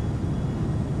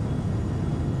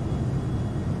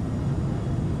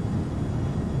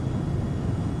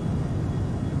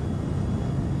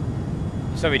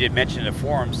 somebody did mention in the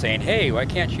forum saying, hey, why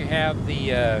can't you have the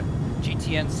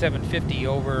GTN 750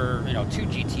 over, you know, 2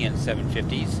 GTN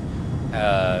 750s,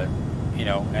 you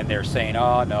know, and they're saying,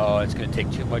 oh no, it's going to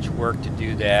take too much work to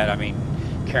do that. I mean,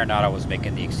 Carenado was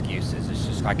making the excuses. It's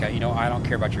just like, you know, I don't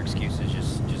care about your excuses.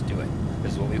 Just do it.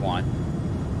 This is what we want.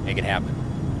 Make it happen.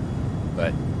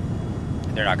 But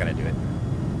they're not going to do it.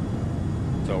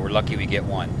 So we're lucky we get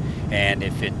one. And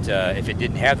if it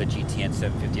didn't have the GTN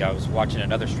 750, I was watching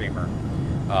another streamer.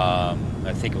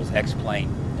 I think it was X-Plane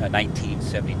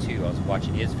 1972. I was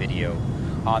watching his video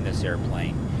on this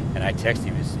airplane, and I texted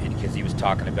him because he was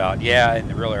talking about, yeah, in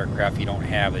the real aircraft you don't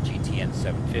have a GTN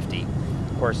 750.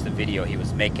 Of course, the video he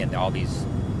was making, all these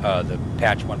the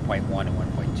patch 1.1 and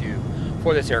 1.2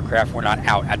 for this aircraft were not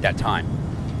out at that time.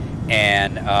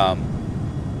 And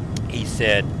he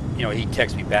said, you know, he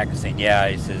texted me back and saying, yeah,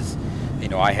 he says, you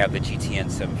know, I have the GTN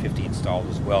 750 installed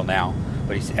as well now.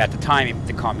 But he said, at the time,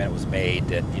 the comment was made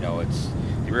that, you know, it's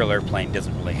the real airplane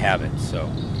doesn't really have it. So,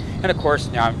 and of course,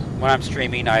 now when I'm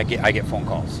streaming, I get phone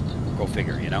calls. Go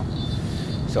figure, you know.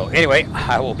 So anyway,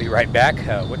 I will be right back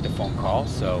with the phone call.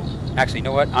 So actually, you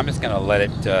know what? I'm just gonna let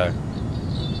it.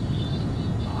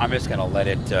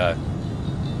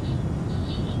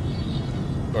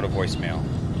 Go to voicemail.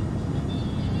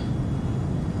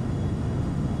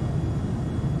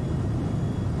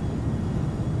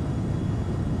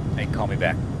 Hey, call me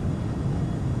back.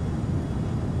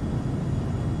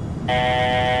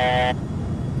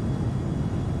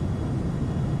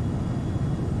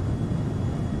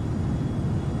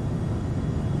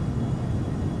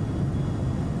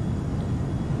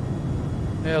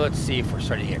 Well, let's see if we're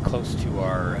starting to get close to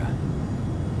our.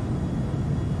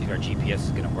 Think our GPS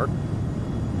is going to work.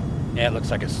 Yeah, it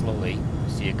looks like it's slowly.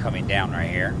 See it coming down right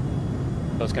here.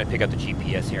 So it's going to pick up the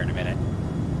GPS here in a minute.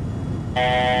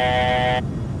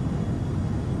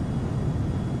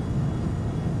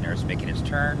 There it's making its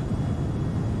turn.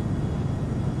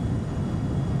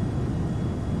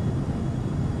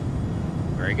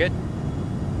 Very good.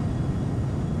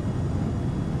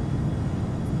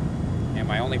 And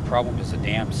my only problem is the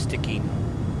damn sticking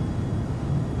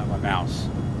on my mouse.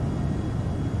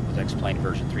 With X-Plane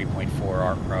version 3.4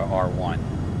 R1.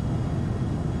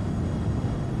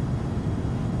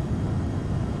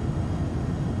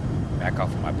 Back off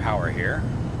of my power here.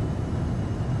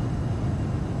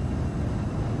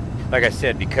 Like I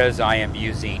said, because I am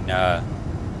using the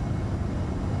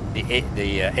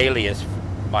alias,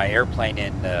 my airplane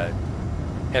in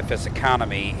FS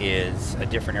Economy is a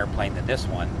different airplane than this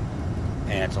one,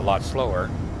 and it's a lot slower.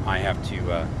 I have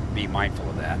to be mindful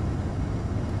of that.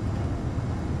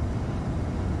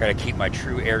 Got to keep my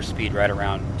true airspeed right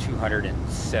around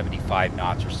 275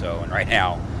 knots or so, and right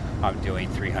now I'm doing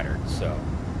 300. So,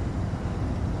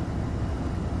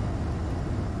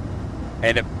 I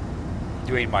end up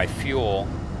doing my fuel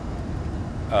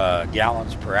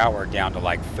gallons per hour down to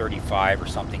like 35 or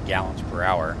something gallons per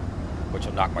hour, which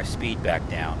will knock my speed back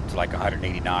down to like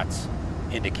 180 knots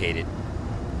indicated.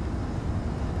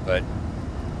 But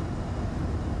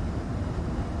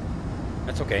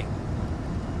that's okay.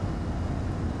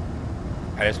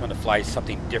 I just want to fly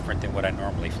something different than what I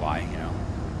normally fly, you know.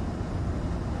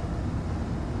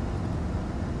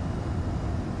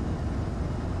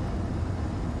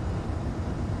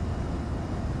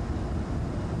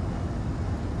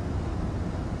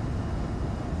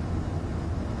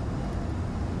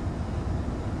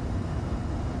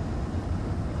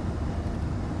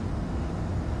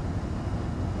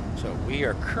 So we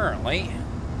are currently,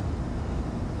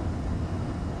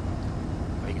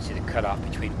 well, you can see the cutoff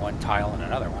between one tile and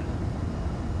another one.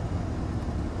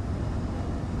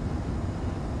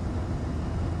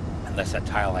 Unless that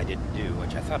tile I didn't do,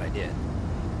 which I thought I did.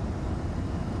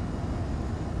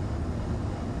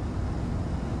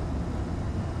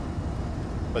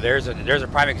 But there's a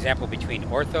prime example between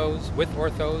orthos, with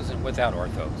orthos, and without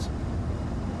orthos.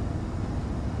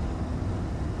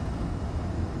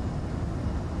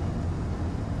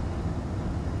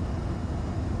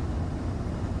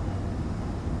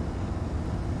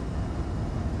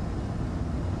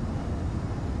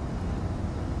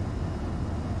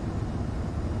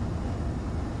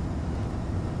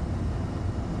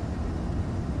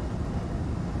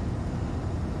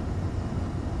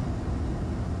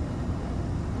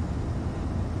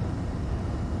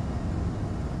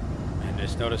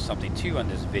 Notice something too on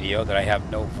this video, that I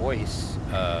have no voice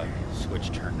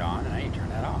switch turned on, and I need to turn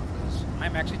that off because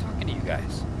I'm actually talking to you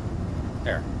guys.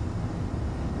 There.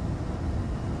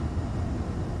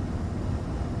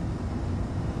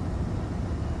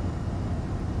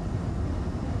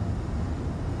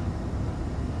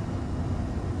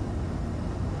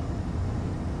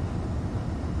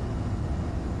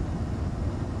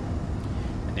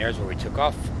 there's where we took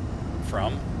off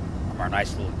from our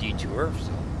nice little detour.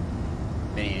 So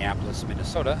Minneapolis,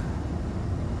 Minnesota.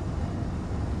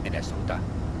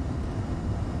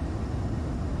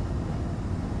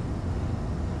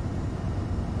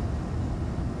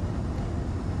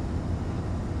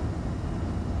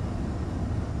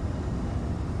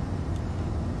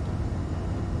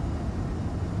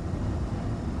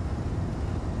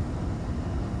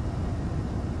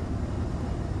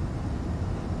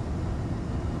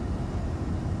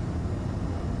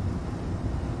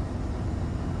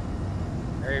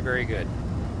 Very, very good.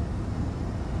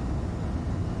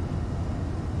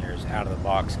 There's out of the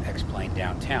box X-plane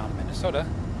downtown Minnesota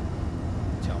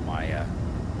until my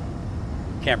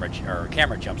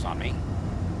camera jumps on me.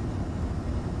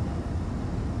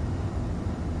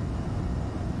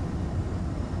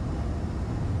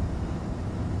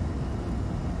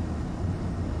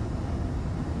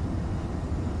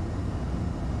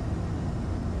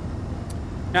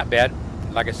 Not bad.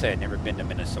 Like I said, never been to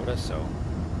Minnesota, so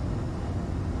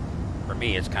for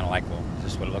me it's kind of like, well, is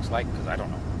this what it looks like? Because I don't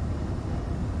know.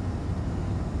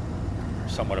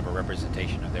 Somewhat of a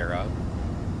representation of thereof.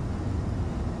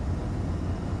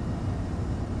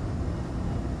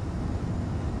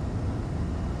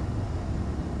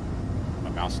 My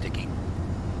mouse sticking.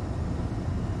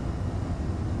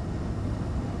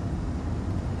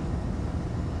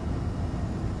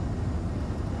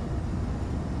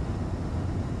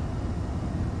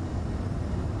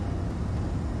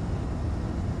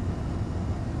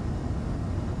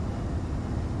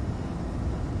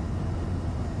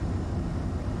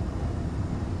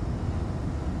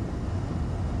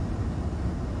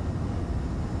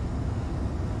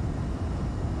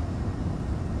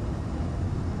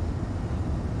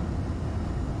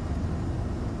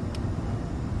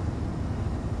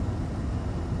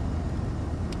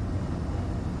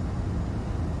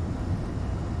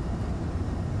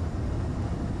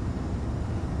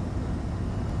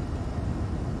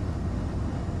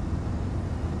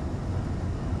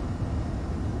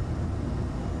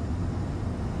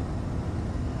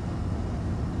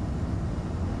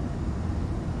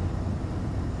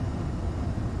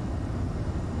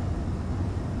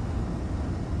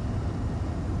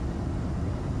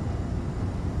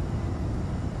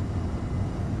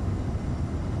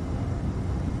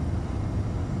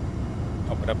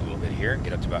 Open up a little bit here and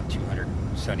get up to about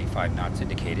 275 knots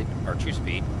indicated, or true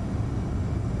speed.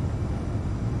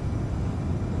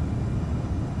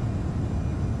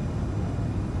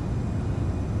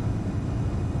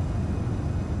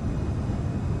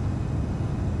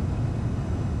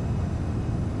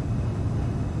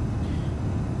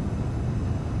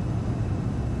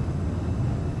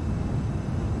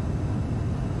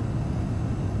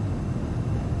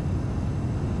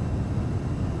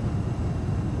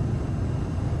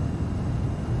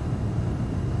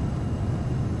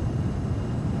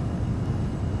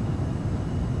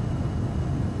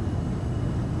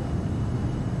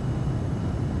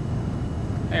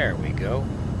 There we go.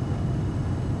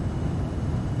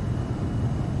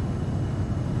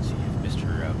 Let's see if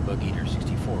Mr. Bug Eater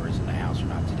 64 is in the house or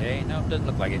not today. No, doesn't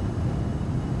look like it.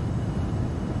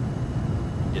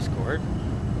 Discord.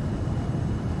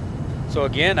 So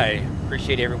again, I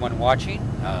appreciate everyone watching.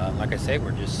 Like I said,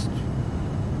 we're just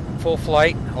full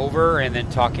flight over and then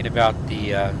talking about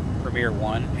the Premier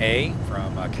 1A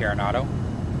from Carenado.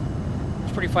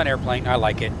 It's a pretty fun airplane. I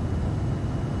like it.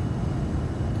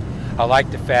 I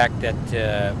like the fact that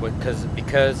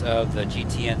because of the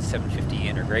GTN 750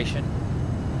 integration,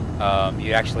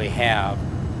 you actually have,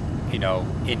 you know,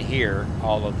 in here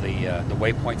all of the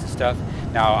waypoints and stuff.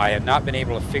 Now I have not been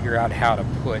able to figure out how to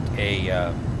put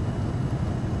a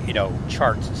you know,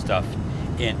 charts and stuff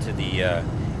into the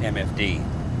MFD,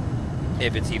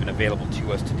 if it's even available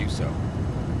to us to do so.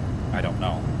 I don't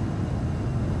know.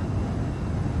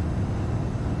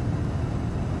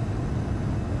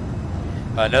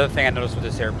 Another thing I noticed with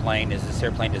this airplane is this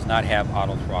airplane does not have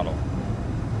auto throttle.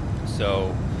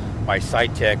 So my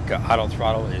SciTech auto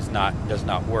throttle does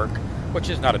not work, which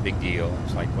is not a big deal.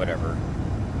 It's like whatever.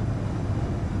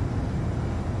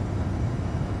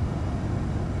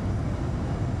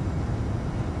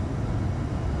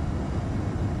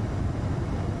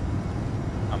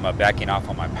 I'm backing off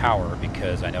on my power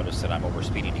because I noticed that I'm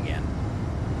overspeeding again.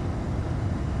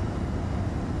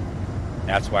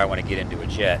 That's why I want to get into a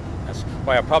jet. That's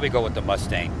why I'll probably go with the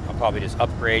Mustang. I'll probably just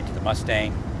upgrade to the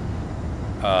Mustang.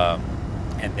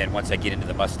 And then once I get into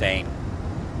the Mustang,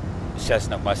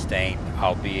 Cessna Mustang,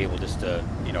 I'll be able just to,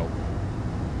 you know,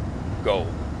 go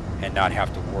and not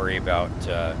have to worry about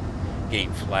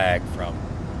getting flagged from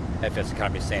FS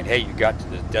Economy saying, hey, you got to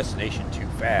the destination too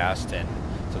fast, and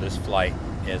so this flight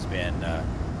has been,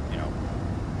 you know,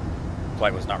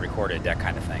 flight was not recorded, that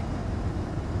kind of thing.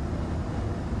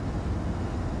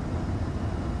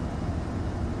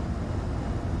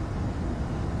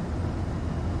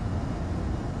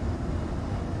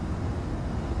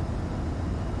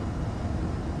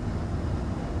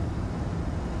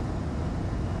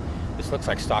 This looks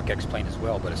like stock X-plane as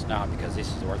well, but it's not, because this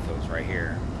is orthos right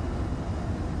here.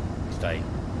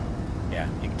 Yeah,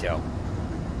 you can tell.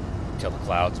 The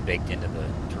clouds baked into the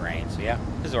terrain. So yeah,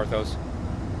 this is orthos.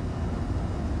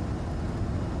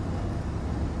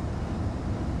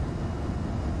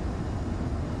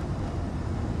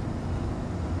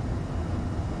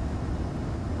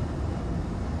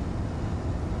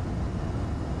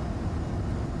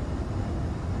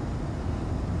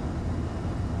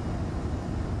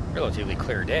 Relatively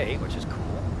clear day, which is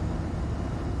cool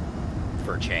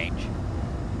for a change.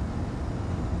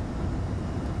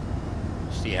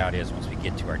 See how it is once we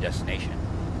get to our destination.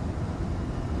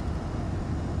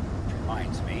 Which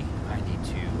reminds me, I need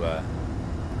to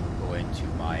go into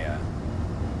my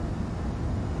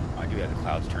I do have the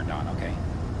clouds turned on. Okay,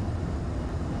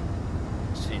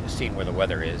 seeing where the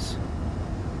weather is.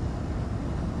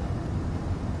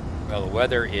 Well, the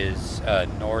weather is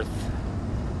northwest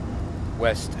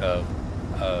of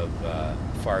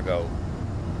Fargo,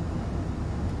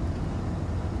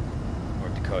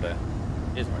 North Dakota.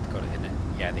 It is North Dakota, isn't it?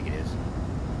 Yeah, I think it is.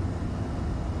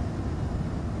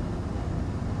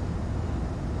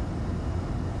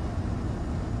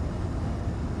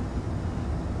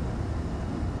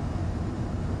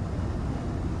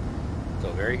 So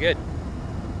very good.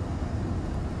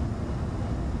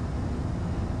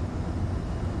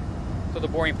 So the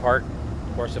boring part,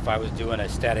 of course, if I was doing a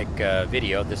static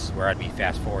video, this is where I'd be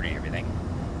fast forwarding everything.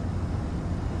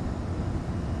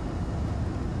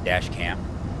 Dash cam.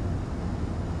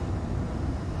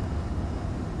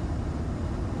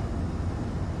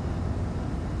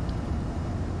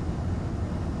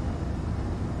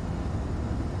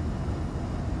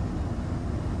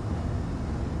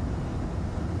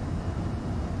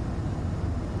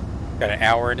 Got an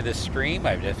hour into this stream.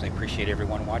 I definitely appreciate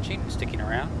everyone watching and sticking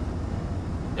around.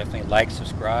 Definitely like,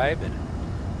 subscribe, and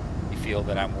if you feel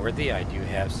that I'm worthy, I do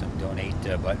have some donate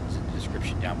buttons in the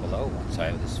description down below. Once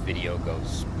this video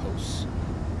posts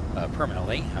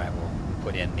permanently, I will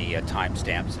put in the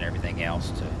timestamps and everything else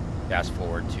to fast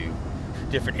forward to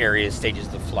different areas, stages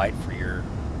of the flight for your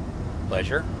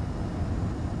pleasure.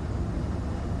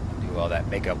 I'll do all that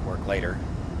makeup work later.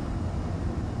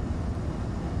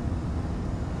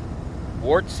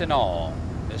 Warts and all.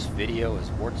 This video is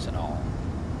warts and all.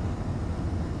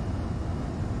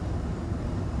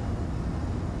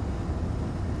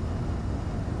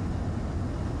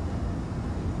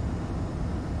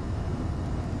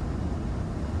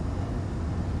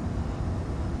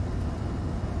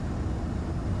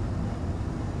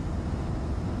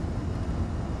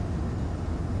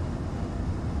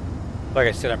 Like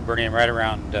I said, I'm burning right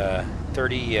around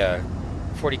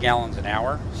 40 gallons an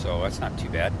hour, so that's not too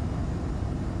bad.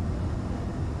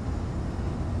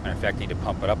 Matter of fact, I need to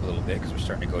pump it up a little bit because we're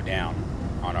starting to go down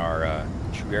on our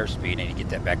true airspeed. I need to get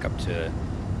that back up to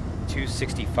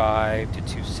 265 to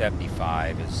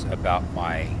 275 is about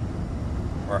my,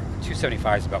 or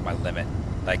 275 is about my limit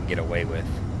that I can get away with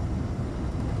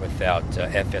without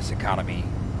FS economy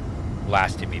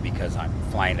blasting me because I'm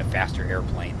flying a faster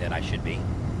airplane than I should be.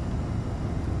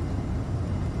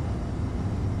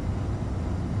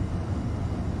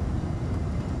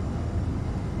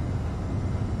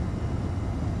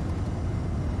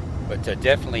 But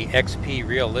definitely XP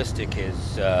Realistic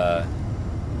has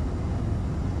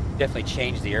definitely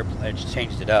changed the airplane,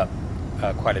 changed it up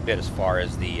quite a bit as far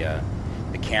as the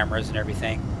cameras and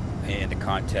everything. In the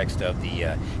context of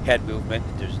the head movement,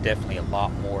 there's definitely a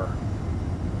lot more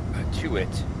to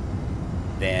it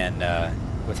than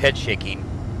with head shaking.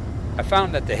 I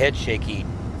found that the head shaking,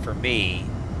 for me,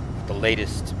 the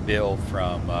latest build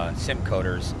from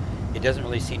SimCoders, it doesn't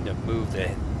really seem to move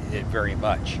it very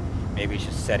much. Maybe it's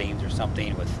just settings or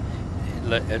something. With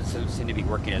it doesn't seem to be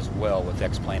working as well with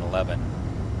X-Plane 11,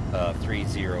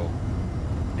 3.0,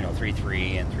 you know,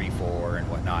 3.3 and 3.4 and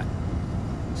whatnot.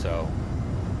 So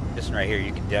this one right here,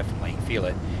 you can definitely feel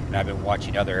it. And I've been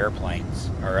watching other airplanes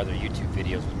or other YouTube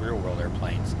videos with real-world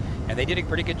airplanes, and they did a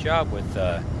pretty good job with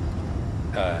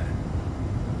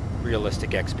Realistic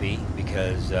XP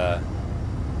because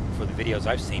for the videos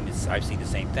I've seen the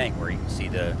same thing where you can see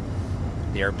the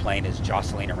airplane is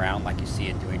jostling around like you see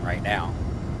it doing right now,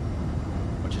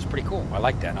 which is pretty cool. I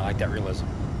like that. I like that realism.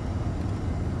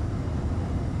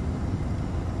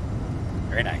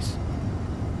 Very nice.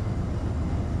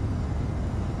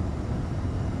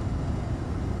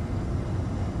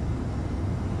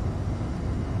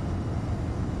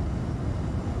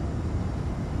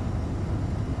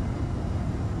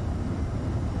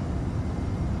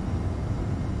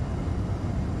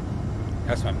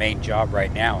 That's my main job right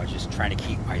now, is just trying to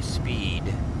keep my speed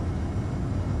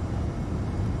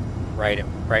right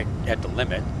at the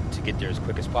limit to get there as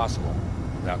quick as possible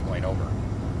without going over.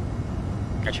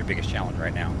 That's your biggest challenge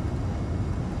right now.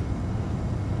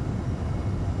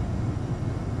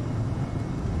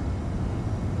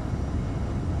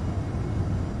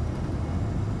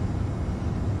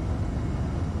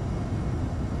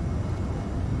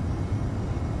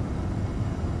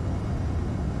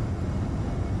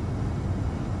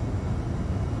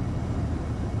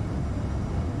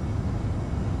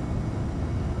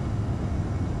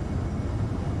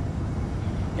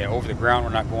 Over the ground,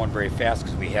 we're not going very fast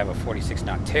because we have a 46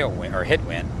 knot tailwind or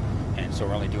headwind, and so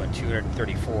we're only doing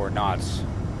 234 knots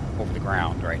over the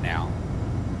ground right now,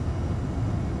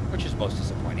 which is most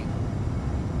disappointing.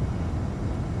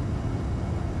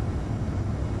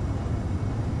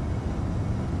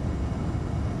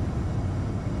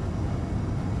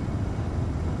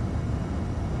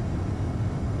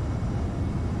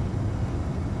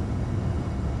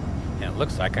 And it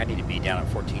looks like I need to be down at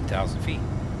 14,000 feet.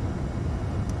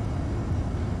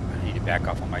 Back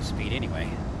off on my speed anyway.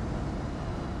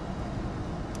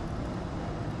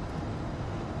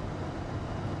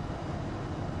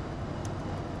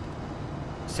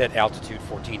 Set altitude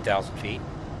 14,000 feet.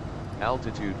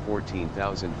 Altitude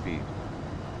 14,000 feet.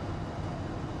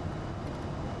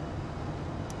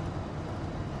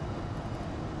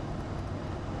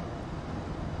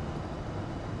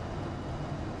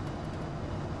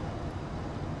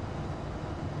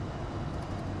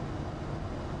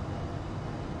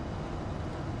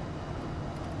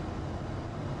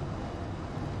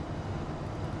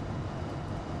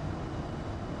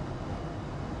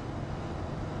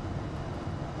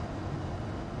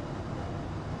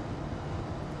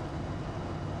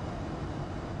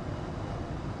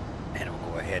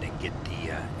 And get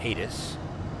the ATIS.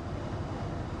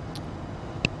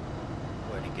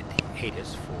 Go ahead and get the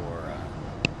ATIS for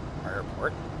our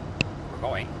airport. We're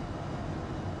going.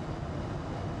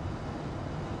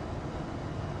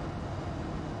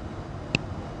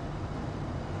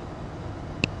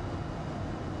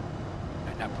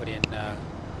 Did I not put in?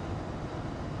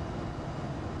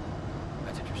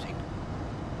 That's interesting.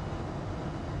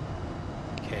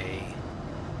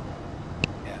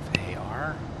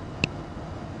 KFAR.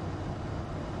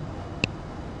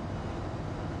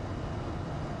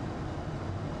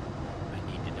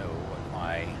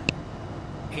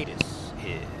 ATIS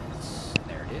is,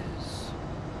 there it is.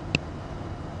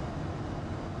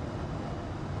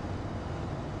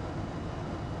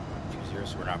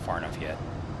 So we're not far enough yet.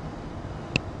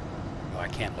 Well, I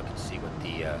can look and see what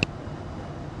the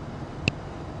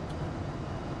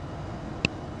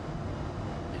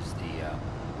is the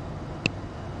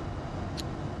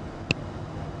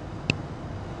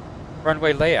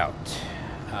runway layout.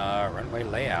 Runway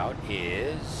layout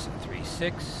is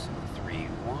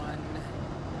 3631.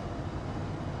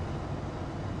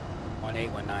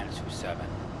 181927.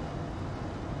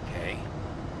 Okay.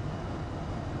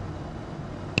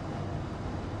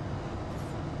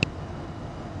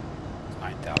 It's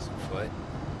 9,000 foot.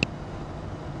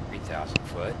 3,000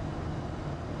 foot.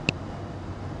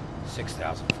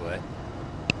 6,000 foot.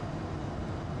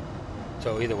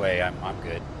 So either way, I'm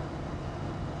good.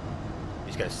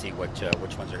 Just got to see which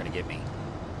ones are going to give me.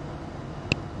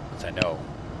 Once I know,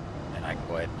 then I can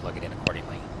go ahead and plug it in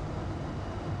accordingly.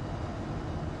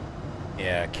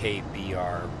 Yeah, KBR brew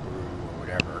or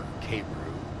whatever, K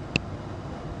brew.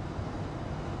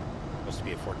 Supposed to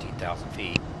be at 14,000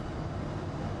 feet.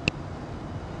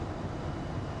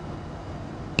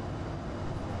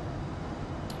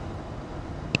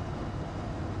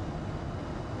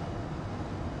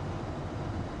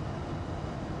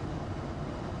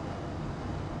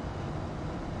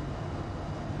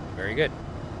 Very good.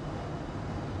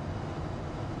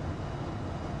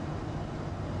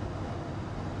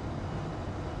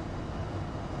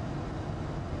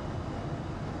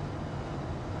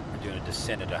 Doing a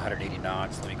descent at 180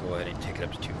 knots. Let me go ahead and take it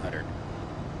up to 200.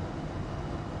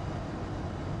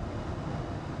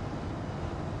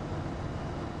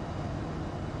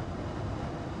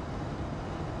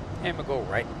 And we'll go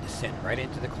descend right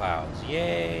into the clouds.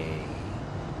 Yay!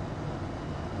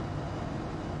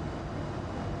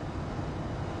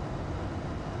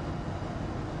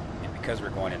 And because we're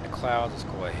going into clouds, let's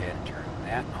go ahead and turn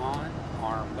that on.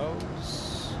 Arm those.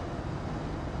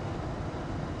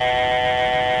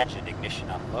 Engine ignition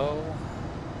on low.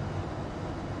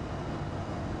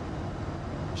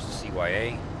 Just the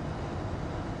CYA.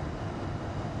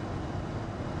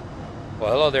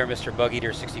 Well, hello there, Mr. Bug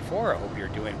Eater 64. I hope you're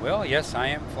doing well. Yes, I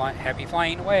am happy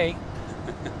flying away.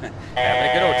 Having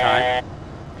a good old time.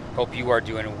 Hope you are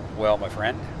doing well, my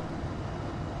friend.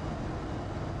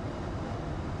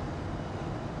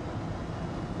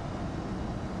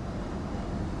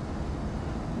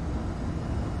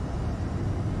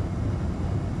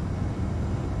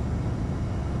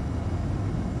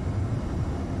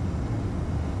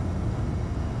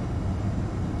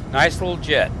 Nice little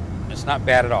jet. It's not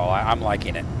bad at all. I'm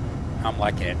liking it. I'm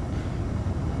liking it.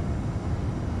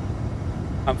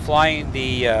 I'm flying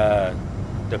the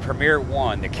Premier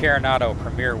 1, the Carenado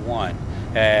Premier 1.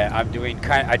 I'm doing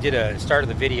start of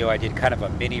the video, I did kind of a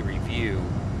mini review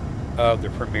of the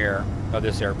Premier of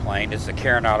this airplane. It's a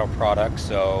Carenado product,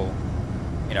 so,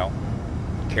 you know,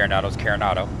 Carenado's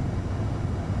Carenado.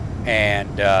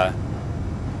 And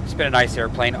it's been a nice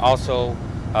airplane. Also,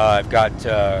 I've got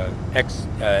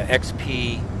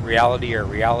XP Reality or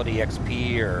Reality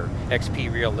XP or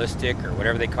XP Realistic or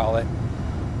whatever they call it.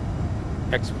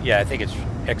 Yeah, I think it's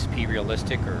XP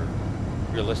Realistic or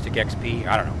Realistic XP.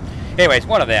 I don't know. Anyways,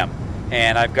 one of them.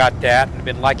 And I've got that and I've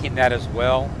been liking that as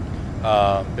well.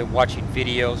 Been watching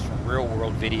videos from real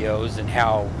world videos and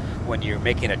how when you're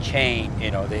making a chain,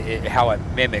 you know, how it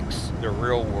mimics the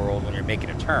real world when you're making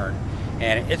a turn.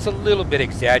 And it's a little bit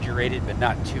exaggerated, but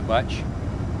not too much.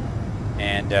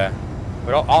 And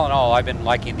but all in all, I've been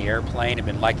liking the airplane. I've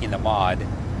been liking the mod.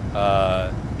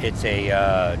 It's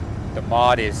the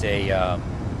mod is a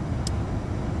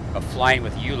Flying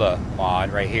with Eula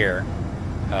mod right here.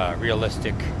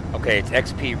 Realistic. Okay, it's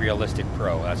XP Realistic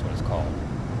Pro. That's what it's called.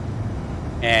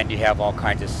 And you have all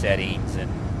kinds of settings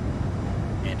and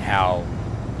how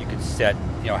you can set,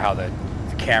 you know, how the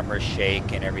cameras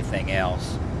shake and everything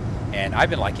else. And I've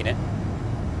been liking it.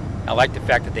 I like the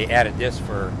fact that they added this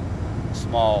for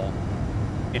small,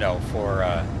 you know,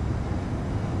 for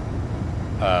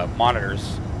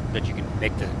monitors that you can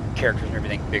make the characters and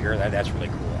everything bigger. That's really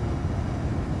cool.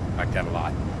 I like that a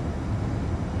lot.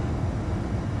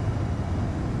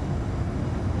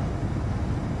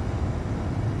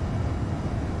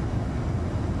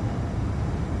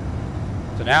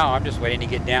 So now I'm just waiting to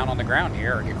get down on the ground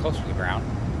here or get closer to the ground.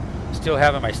 Still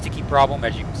having my sticky problem,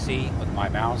 as you can see with my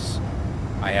mouse.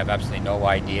 I have absolutely no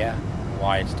idea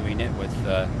why it's doing it with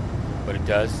what it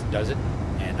does it,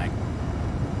 and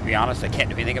to be honest, I can't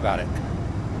do anything about it.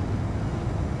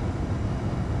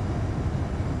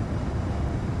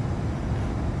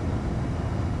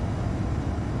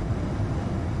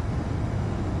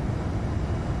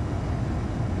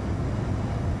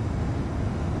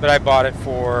 But I bought it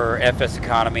for FS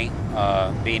economy,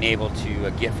 being able to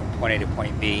get from point A to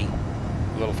point B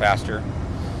a little faster.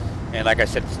 And like I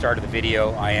said at the start of the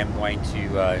video, I am going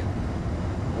to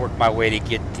work my way to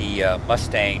get the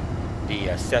Mustang,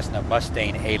 the Cessna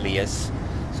Mustang alias.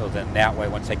 So then that way,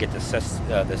 once I get the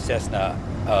Cessna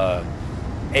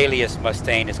alias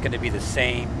Mustang, it's going to be the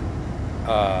same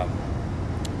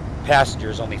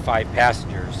passengers, only 5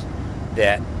 passengers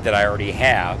that I already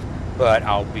have. But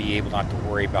I'll be able not to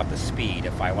worry about the speed.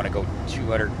 If I want to go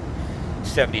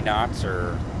 270 knots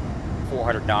or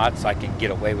 400 knots, I can get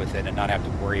away with it and not have to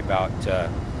worry about,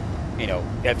 you know,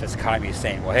 FS economy is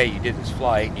saying, well, hey, you did this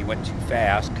flight and you went too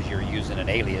fast because you're using an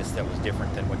alias that was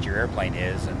different than what your airplane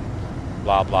is, and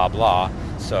blah, blah, blah.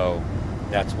 So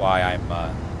that's why I'm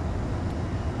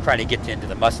trying to get into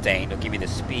the Mustang. It'll give me the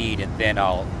speed, and then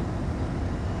I'll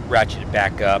ratchet it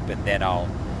back up, and then I'll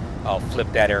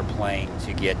flip that airplane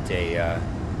to get a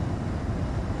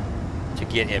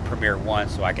Premier 1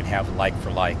 so I can have like for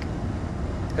like.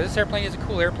 Because this airplane is a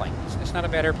cool airplane. It's not a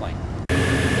bad airplane.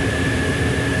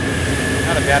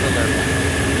 Not a bad little airplane.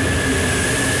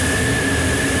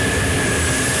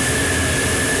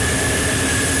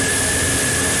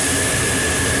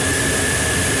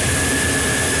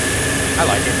 I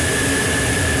like it.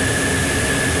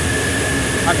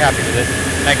 I'm happy with it.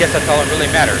 And I guess that's all that really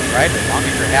matters, right? As long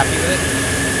as you're happy with it,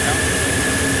 you know,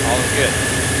 all is good.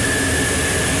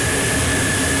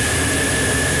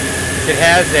 It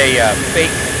has a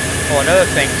fake, oh, another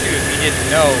thing too, if you didn't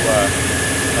know,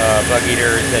 Bug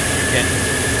Eater, is that you can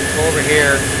go over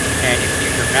here and you can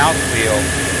use your mouse wheel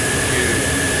to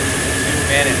zoom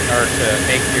in or to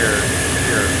make your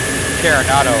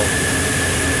Carenado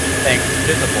thing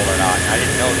visible or not. I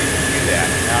didn't know that you could do that.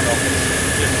 I don't know if it's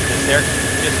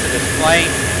just to display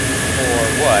or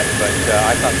what, but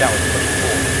I thought that was pretty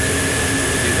cool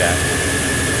to do that.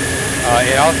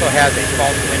 It also has a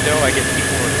false window. I guess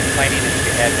people were complaining that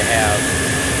you had to have,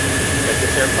 that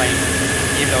this airplane,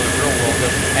 even though the real world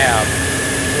doesn't have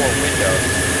 4 windows,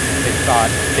 they thought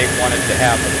they wanted to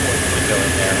have a 4th window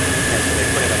in there, and so they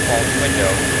put in a false window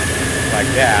like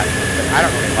that. But I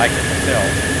don't really like it myself.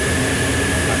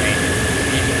 I mean,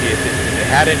 if it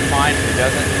had it in mind, if it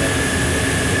doesn't, then,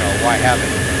 you know, why have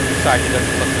it? side it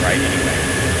doesn't look right anyway.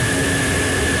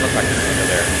 It looks like there's window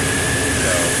there. So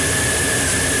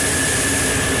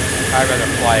I'd rather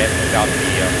fly it without the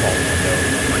false window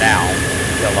for now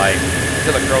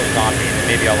until it grows on me, and then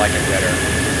maybe I'll like it better.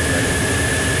 But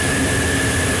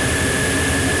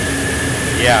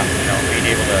yeah, you know, being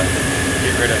able to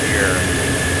get rid of your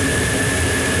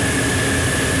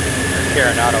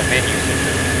Carenado menu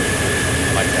system.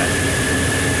 I like that.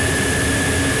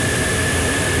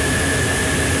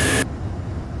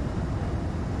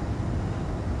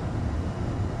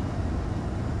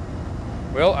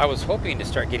 Well, I was hoping to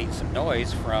start getting some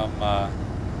noise from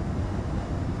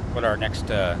what our next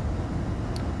I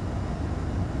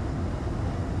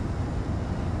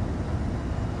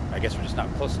guess we're just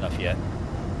not close enough yet.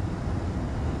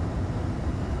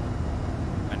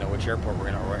 I know which airport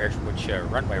we're gonna, or which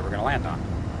runway we're gonna land on.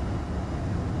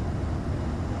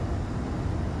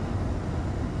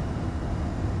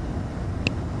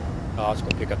 Oh, let's go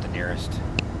pick up the nearest.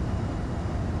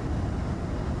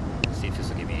 See if this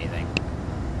will give me anything.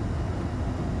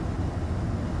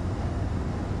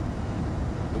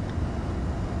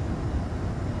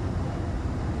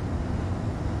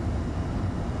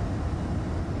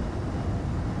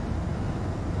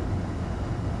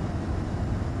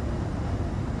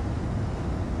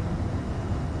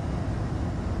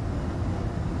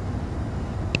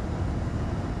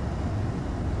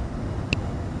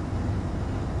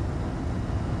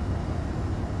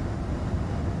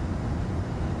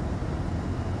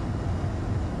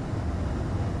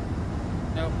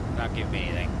 Not give me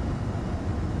anything.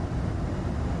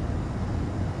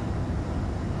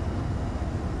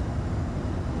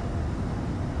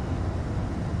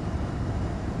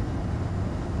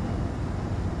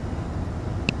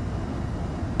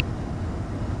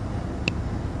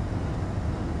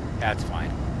 That's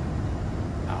fine.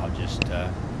 I'll just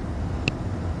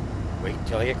wait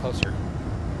until I get closer.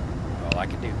 All I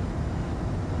can do.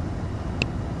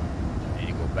 I need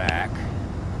to go back.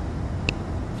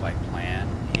 Flight plan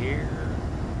here.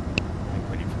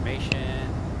 Put information.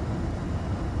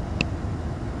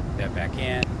 Put that back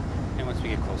in. And once we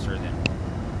get closer, then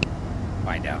we'll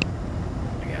find out,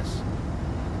 I guess.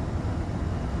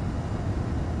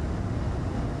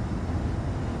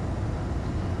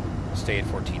 We'll stay at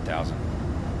 14,000.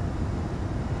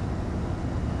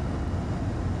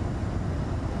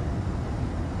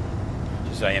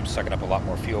 Just I am sucking up a lot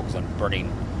more fuel because I'm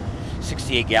burning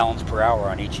 68 gallons per hour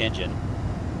on each engine.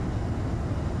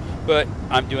 But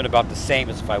I'm doing about the same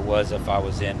as if I was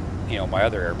in, you know, my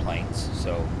other airplanes.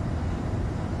 So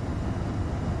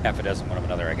half a dozen one of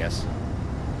another, I guess.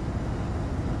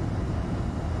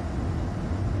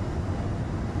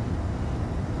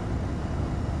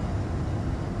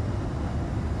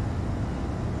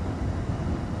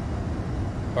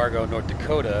 Fargo, North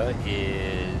Dakota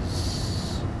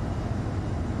is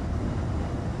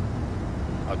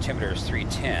altimeter is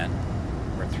 310.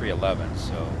 We're at 311,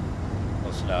 so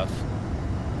close enough.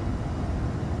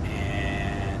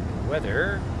 And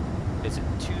weather is at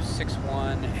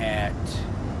 261 at,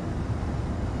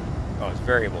 oh, it's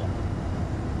variable.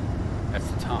 That's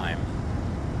the time.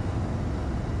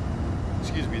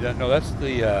 Excuse me, no, that's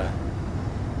the,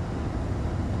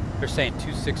 they're saying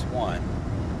 261,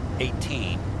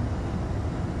 18.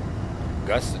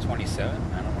 Gusts to 27.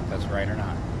 I don't know if that's right or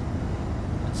not.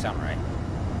 Doesn't sound right.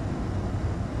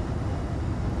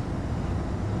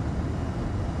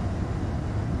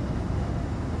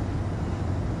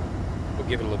 We'll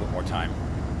give it a little bit more time.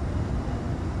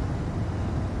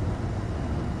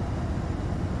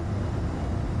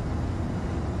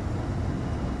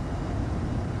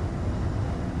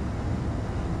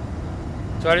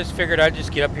 So I just figured I'd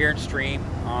just get up here and stream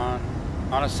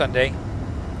on a Sunday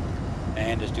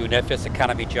and just do an FS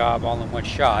economy job all in one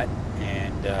shot,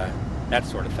 and that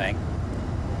sort of thing.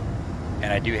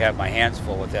 And I do have my hands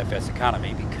full with FS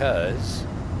economy because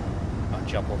I'll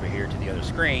jump over here to the other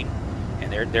screen,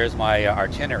 and there's my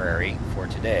itinerary for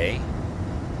today.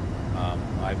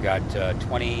 I've got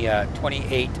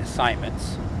 28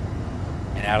 assignments,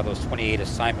 and out of those 28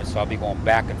 assignments, I'll be going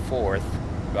back and forth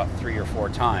about 3 or 4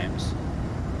 times.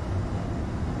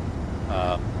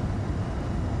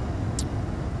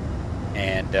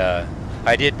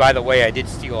 I did, by the way, I did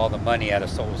steal all the money out of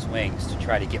Soulless Wings to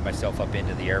try to get myself up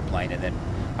into the airplane, and then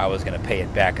I was going to pay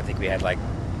it back. I think we had like,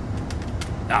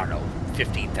 I don't know,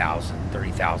 15,000,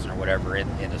 30,000 or whatever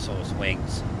in the Soulless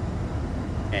Wings.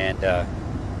 And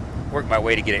worked my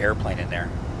way to get an airplane in there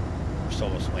for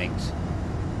Soulless Wings.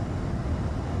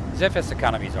 This FS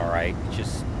economy is alright. It's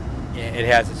just, it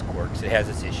has its quirks, it has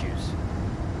its issues.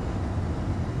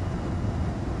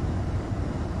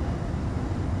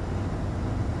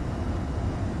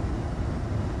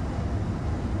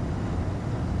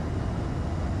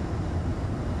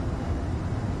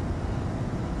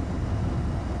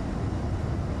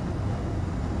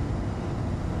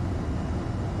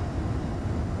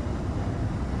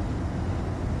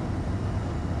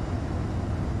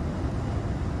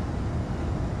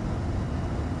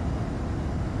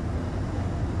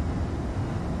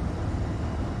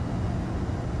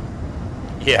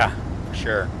 Yeah, for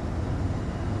sure.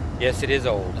 Yes, it is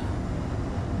old.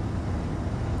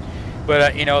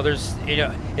 But you know,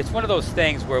 it's one of those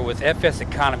things where with FS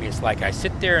economy, it's like I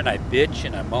sit there and I bitch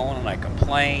and I moan and I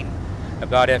complain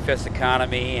about FS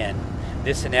economy and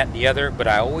this and that and the other, but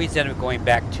I always end up going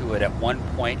back to it at one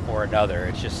point or another.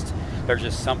 It's just, there's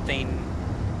just something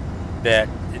that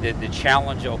the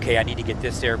challenge. Okay, I need to get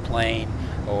this airplane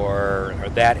or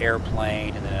that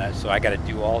airplane, and then so I got to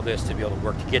do all this to be able to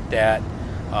work to get that.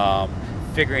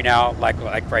 Figuring out, like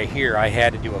right here, I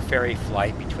had to do a ferry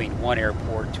flight between one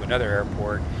airport to another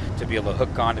airport to be able to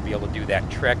hook on to be able to do that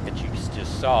trek that you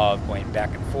just saw of going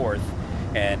back and forth,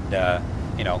 and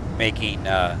you know, making you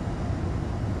know,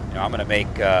 I'm going to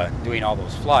make doing all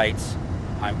those flights,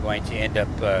 I'm going to end up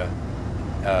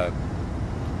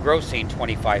grossing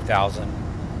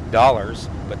 $25,000,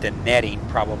 but then netting,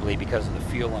 probably because of the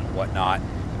fuel and whatnot,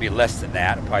 it'll be less than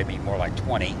that. It'll probably be more like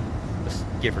 20,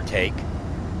 give or take.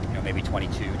 You know, maybe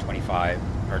 22, 25,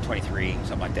 or 23,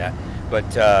 something like that.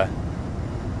 But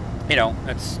you know,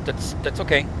 that's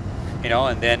okay. You know,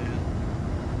 and then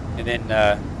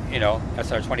you know,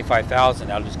 that's our 25,000.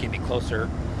 That'll just get me closer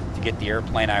to get the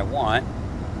airplane I want.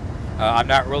 I'm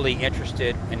not really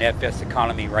interested in FS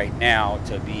economy right now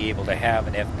to be able to have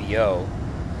an FBO.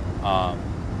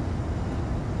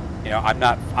 You know, I'm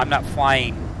not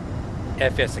flying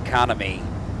FS economy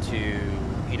to,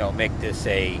 you know, make this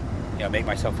a, you know, make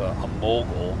myself a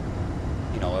mogul,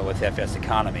 you know, with FS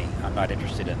economy. I'm not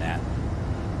interested in that.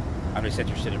 I'm just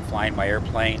interested in flying my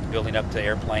airplanes, building up the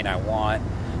airplane I want.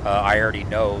 I already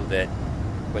know that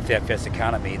with FS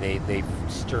economy, they've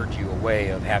stirred you away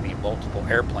of having multiple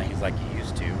airplanes like you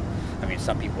used to. I mean,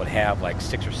 some people would have like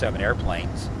 6 or 7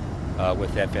 airplanes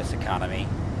with FS economy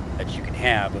that you can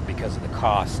have, but because of the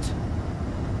cost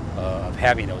of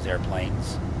having those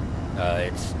airplanes,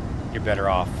 you're better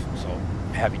off so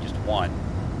having just one.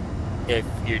 If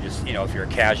you're just, you know, if you're a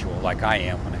casual like I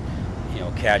am, you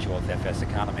know, casual with FS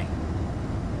economy.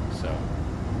 So,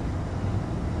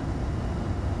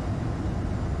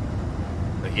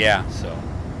 but yeah, so.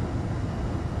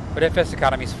 But FS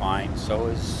economy's fine. So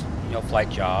is, you know, flight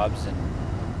jobs, and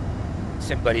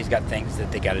SimBuddy's got things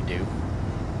that they got to do.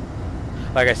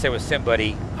 Like I said with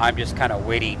SimBuddy, I'm just kind of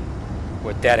waiting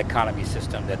with that economy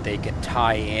system that they can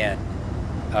tie in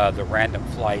the random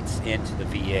flights into the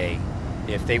VA.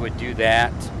 If they would do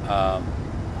that,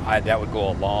 that would go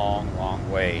a long,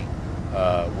 long way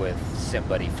with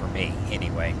SimBuddy for me,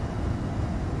 anyway.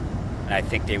 And I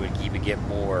think they would even get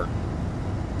more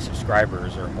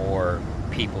subscribers or more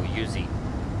people using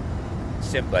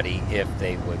SimBuddy if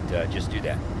they would just do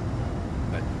that.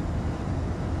 But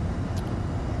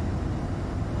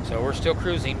so we're still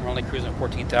cruising. We're only cruising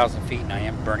 14,000 feet, and I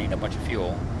am burning a bunch of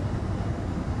fuel.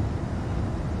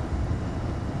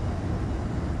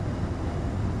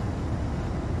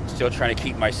 Still trying to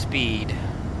keep my speed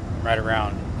right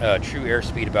around true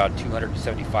airspeed, about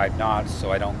 275 knots,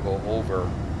 so I don't go over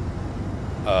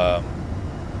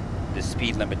the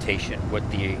speed limitation with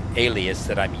the alias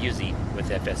that I'm using with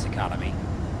FS economy.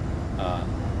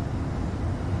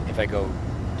 If I go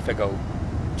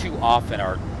too often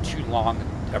or too long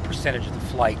a percentage of the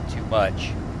flight too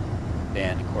much,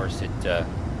 then of course it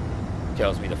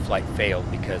tells me the flight failed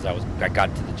because I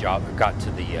got to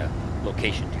the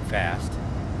location too fast.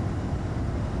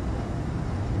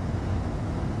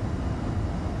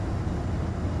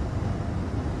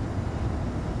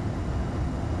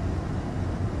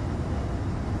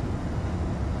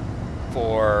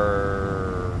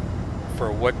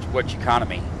 For which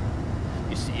economy?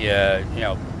 You see, you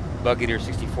know, Bug Eater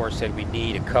 64 said we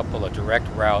need a couple of direct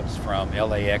routes from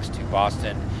LAX to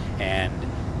Boston and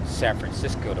San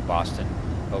Francisco to Boston.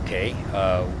 Okay,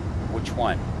 which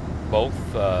one? Both?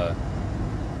 Oh,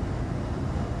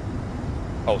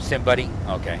 SimBuddy?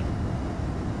 Okay,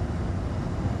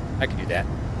 I can do that.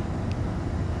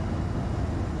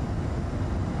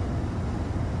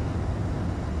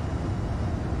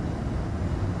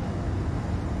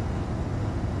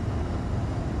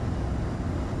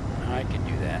 I can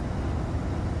do that.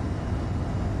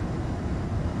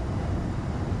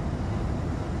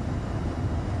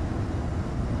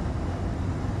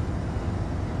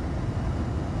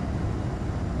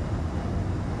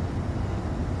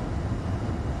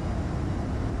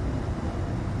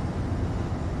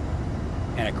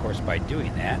 And of course, by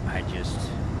doing that, I just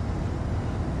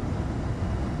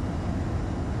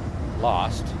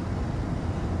lost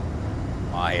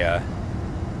my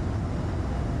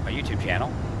my YouTube channel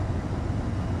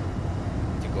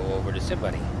to go over to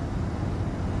SimBuddy.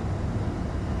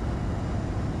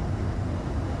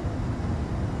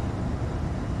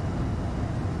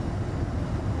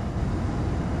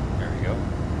 There we go.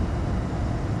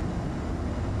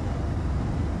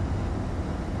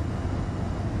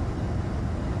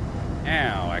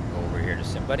 to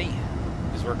somebody,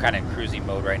 because we're kind of in cruising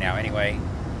mode right now anyway.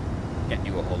 Can't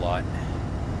do a whole lot.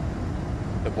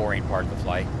 The boring part of the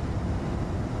flight.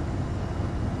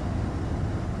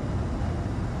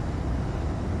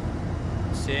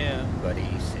 Somebody.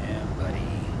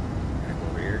 Gotta go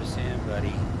over here to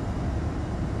somebody.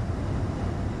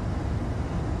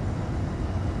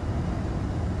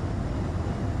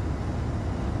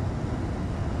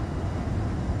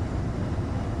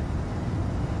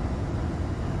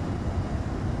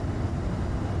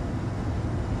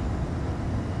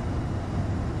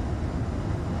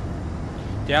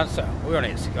 Down south, we're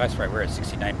only at, that's right, we're at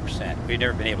 69%. We've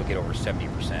never been able to get over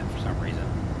 70% for some reason.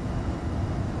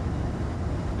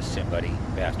 Somebody,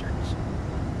 bastards.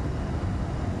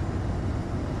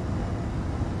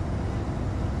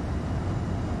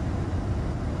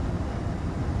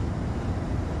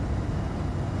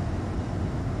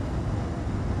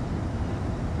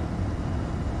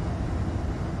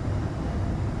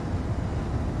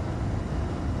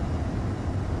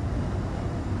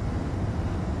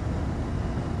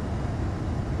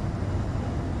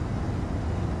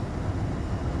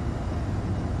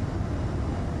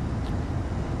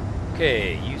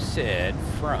 Okay, you said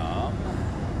from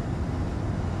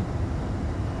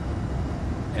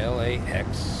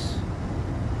LAX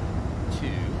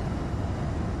to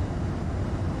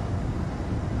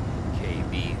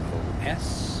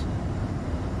KBOS,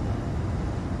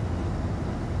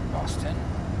 Boston.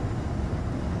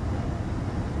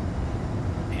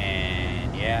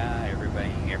 And yeah,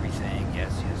 everybody, everything,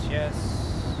 yes.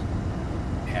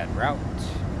 Add route.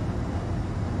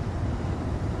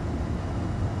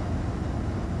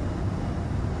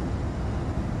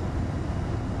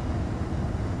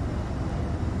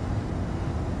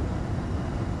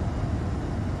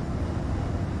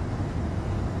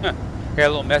 Got a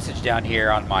little message down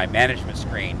here on my management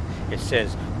screen. It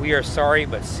says, "We are sorry,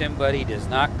 but SimBuddy does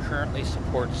not currently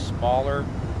support smaller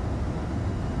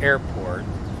airfields,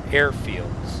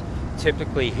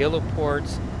 typically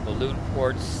heliports, balloon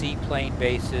ports, seaplane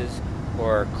bases,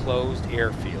 or closed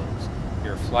airfields.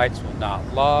 Your flights will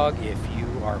not log if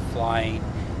you are flying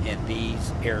in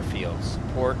these airfields.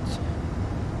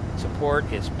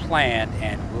 Support is planned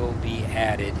and will be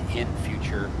added in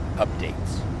future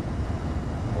updates."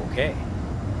 Okay.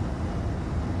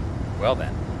 Well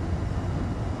then.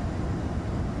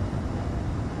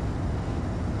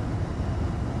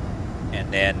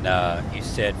 And then you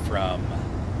said from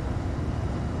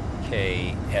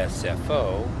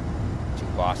KSFO to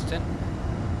Boston.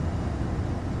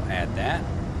 We'll add that.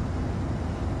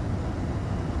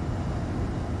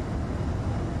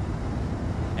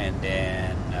 And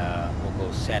then we'll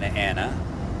go Santa Ana,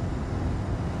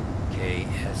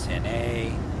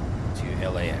 KSNA to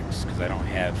LAX, because I don't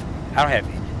have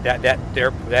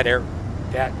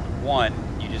that one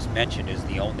you just mentioned is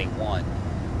the only one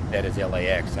that is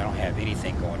LAX. I don't have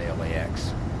anything going to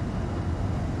LAX.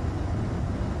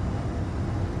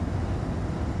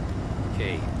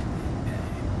 Okay,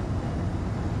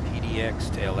 PDX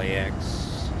to LAX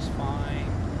is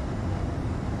fine,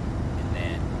 and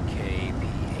then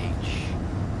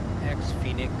KPHX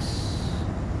Phoenix,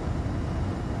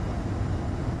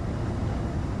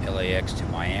 LAX to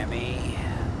Miami.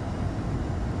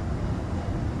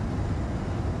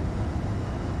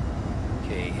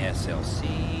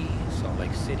 KSLC, Salt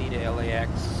Lake City to LAX.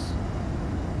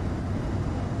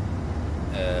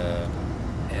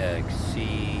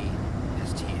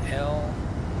 CSTL.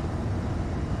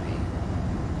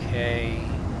 Okay.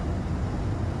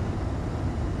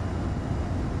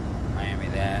 Miami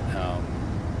that.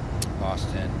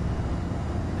 Boston.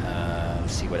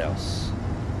 Let's see what else.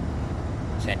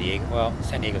 San Diego. Well,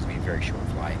 San Diego's gonna be a very short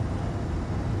flight.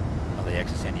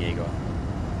 LAX to San Diego.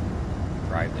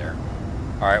 Drive there.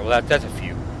 All right. Well, that's a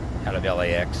few out of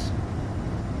LAX.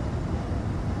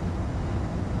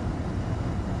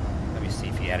 Let me see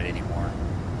if he added any more.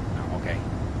 No. Okay.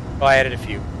 Well, I added a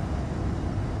few.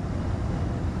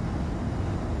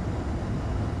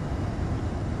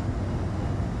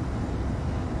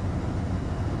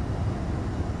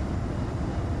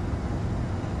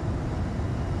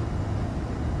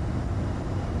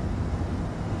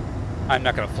 I'm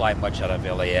not going to fly much out of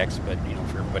LAX, but you know,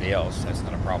 for everybody else, that's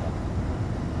not a problem.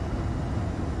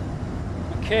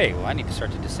 Okay, well, I need to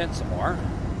start to descend some more.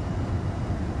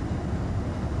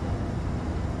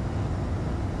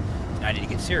 I need to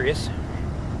get serious.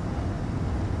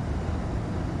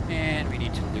 And we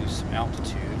need to lose some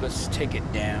altitude. Let's take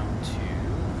it down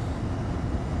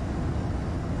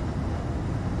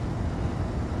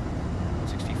to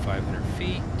 6,500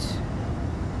 feet.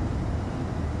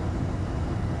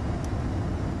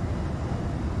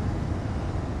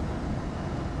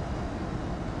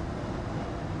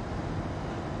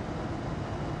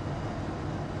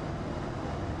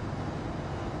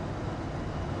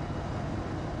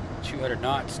 200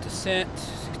 knots descent,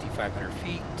 6,500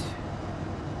 feet.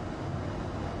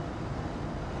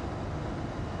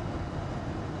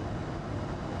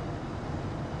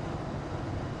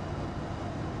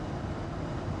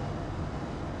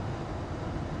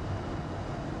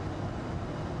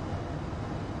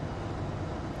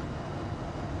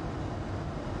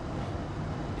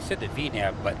 They said the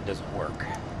VNAV button doesn't work.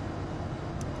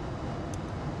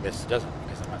 This doesn't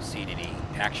because I'm not seeing any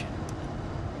action.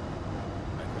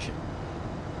 I push it.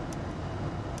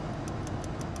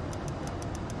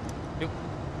 Nope.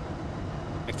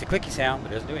 Makes a clicky sound,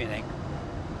 but it doesn't do anything.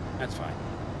 That's fine.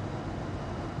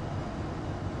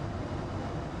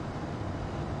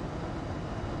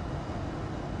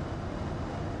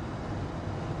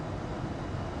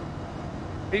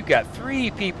 We've got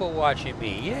 3 people watching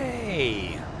me.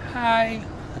 Yay! Hi.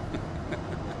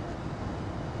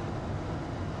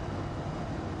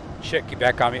 Check, get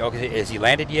back on me. Okay, is he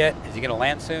landed yet? Is he going to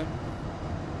land soon?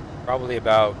 Probably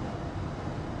about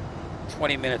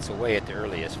 20 minutes away at the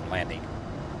earliest from landing.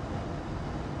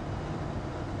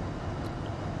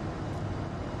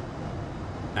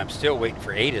 I'm still waiting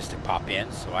for ATIS to pop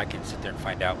in so I can sit there and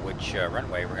find out which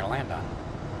runway we're going to land on.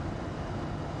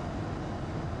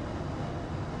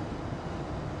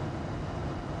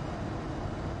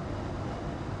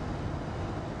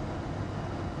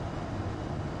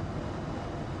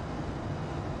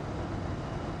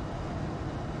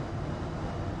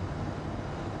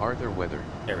 Arthur weather.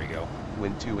 There we go.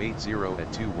 Wind 280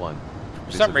 at 21.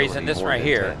 For some reason, this right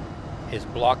here is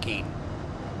blocking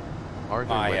Arthur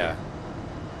my weather.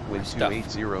 my Wind stuff.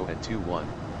 280 at 21.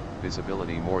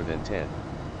 Visibility more than 10.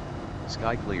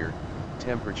 Sky clear.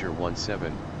 Temperature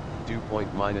 17. Dew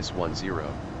point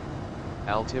 -10.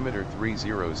 Altimeter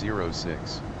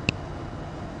 3006.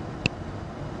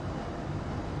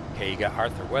 Okay, you got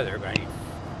Arthur weather, but I need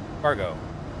Fargo.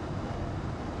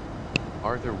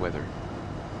 Arthur weather.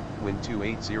 Wind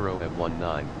 280 at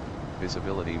 19.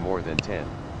 Visibility more than 10.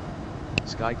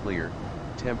 Sky clear.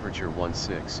 Temperature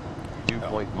 16. Dew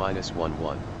point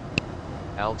 -11.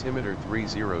 Altimeter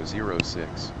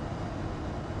 3006.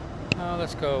 Oh,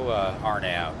 let's go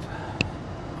RNAV.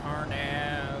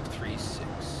 RNAV 36.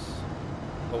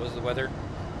 What was the weather?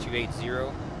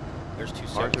 280. There's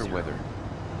 270. Arthur weather.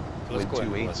 So let's Wind go ahead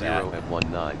and go with 280 that. at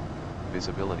 19.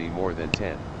 Visibility more than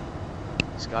 10.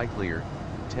 Sky clear.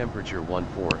 Temperature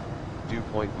 14. Dew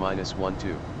point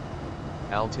 -12.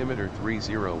 Altimeter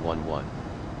 3011.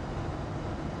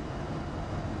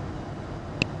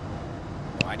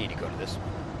 Oh, I need to go to this one.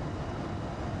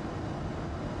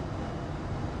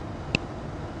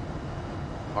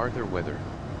 Arthur weather.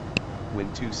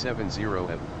 Wind 270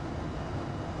 at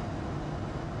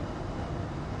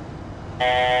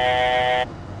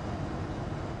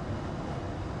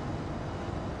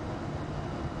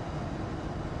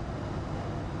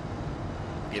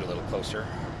Get a little closer.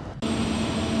 You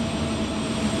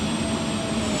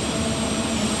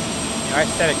know, I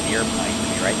set the airplane to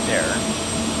be right there.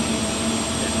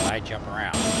 And when I jump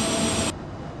around,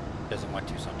 it doesn't want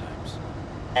to sometimes.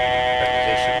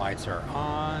 Pressurization lights are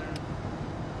on.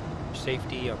 For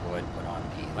safety, I'll go ahead and put on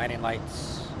the landing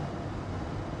lights.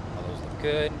 All those look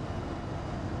good.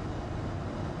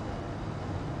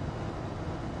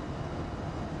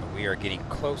 We are getting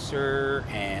closer,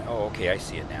 and oh, okay, I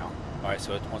see it now. All right,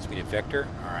 so it wants me to vector.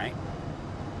 All right.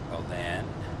 Well, then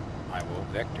I will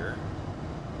vector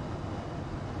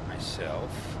myself.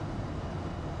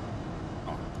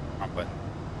 Oh, wrong button.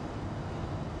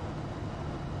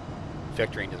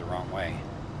 Vectoring to the wrong way.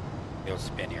 It'll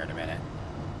spin here in a minute.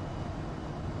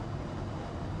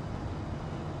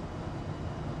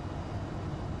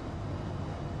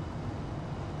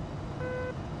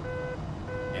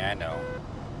 Yeah, I know.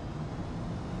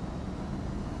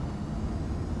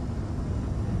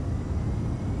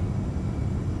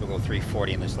 We'll go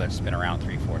 340 and just let it spin around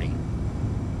 340.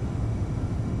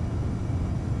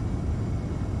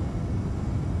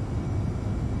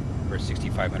 We're at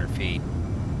 6,500 feet.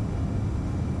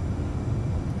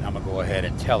 I'm going to go ahead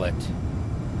and tell it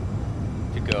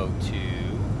to go to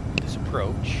this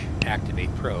approach, activate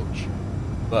approach,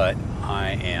 but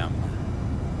I am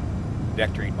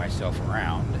vectoring myself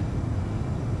around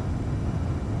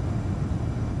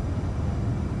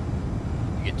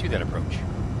to get to that approach.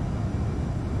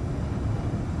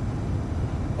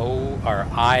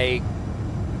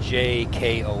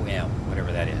 IJKOM,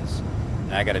 whatever that is.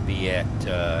 And I got to be at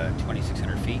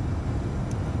 2,600 feet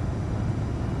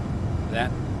for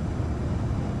that.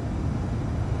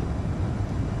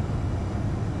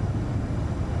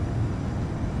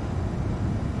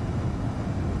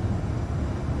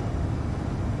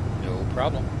 No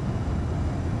problem.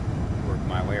 Work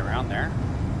my way around there.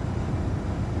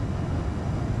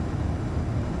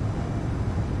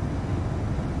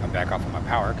 back off on my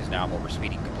power because now I'm over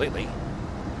speeding completely.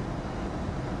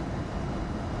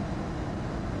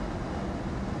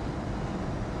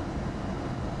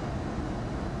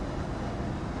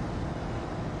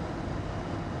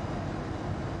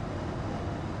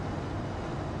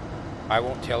 I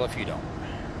won't tell if you don't.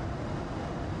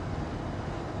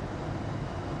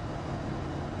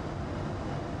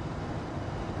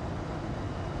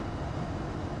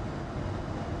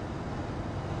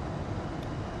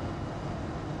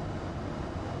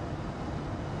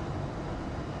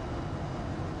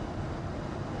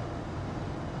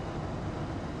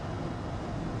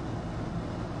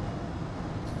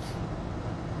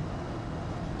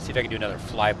 See if I can do another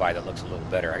flyby that looks a little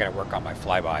better. I gotta work on my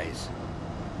flybys.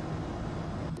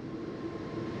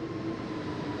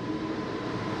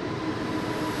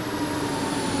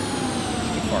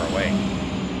 Too far away.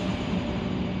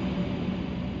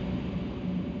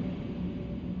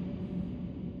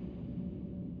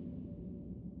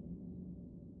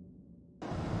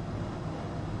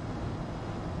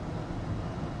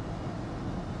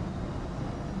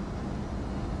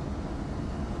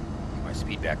 Get my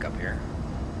speed back up here.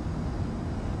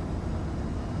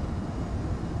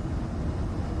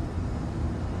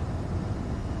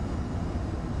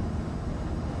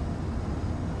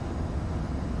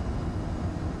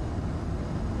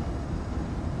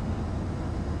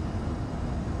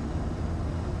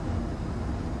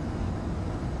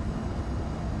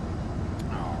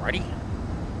 Alrighty.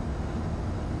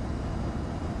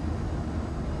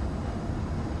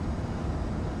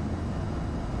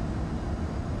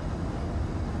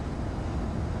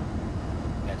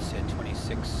 That's at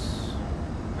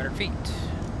 2,600 feet.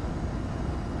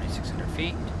 2,600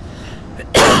 feet.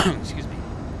 Excuse me.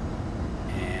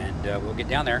 And we'll get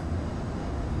down there.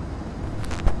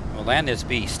 We'll land this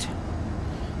beast.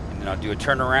 And then I'll do a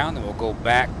turnaround, and we'll go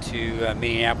back to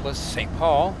Minneapolis St.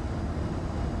 Paul.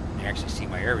 You actually see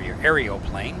my aerial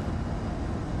plane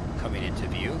coming into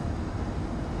view.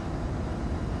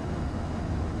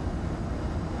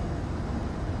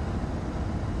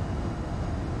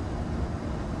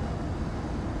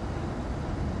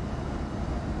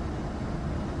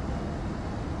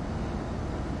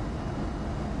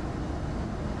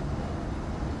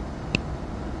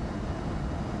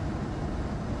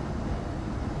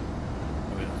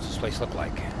 What's this place look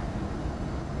like?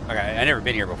 Okay, I've never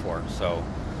been here before, so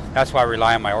that's why I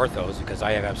rely on my orthos, because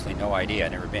I have absolutely no idea.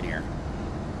 I've never been here.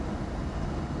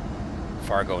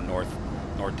 Fargo, North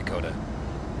Dakota.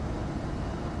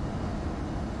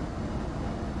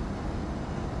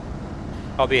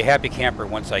 I'll be a happy camper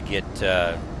once I get,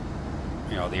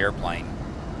 you know, the airplane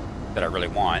that I really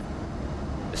want.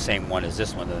 The same one as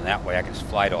this one, and that way I can just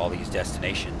fly to all these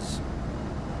destinations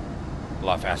a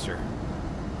lot faster.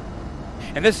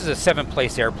 And this is a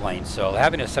 7-place airplane, so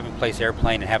having a 7-place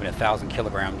airplane and having 1,000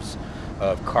 kilograms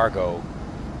of cargo,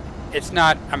 it's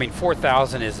not, I mean,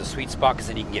 4,000 is the sweet spot because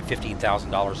then you can get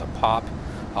 $15,000 a pop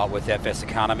with FS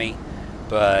economy,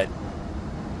 but,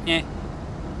 you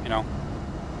know.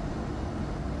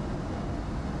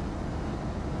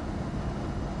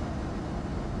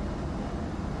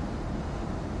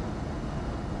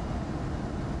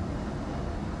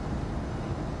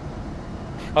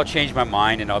 I'll change my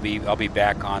mind and I'll be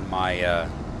back on my you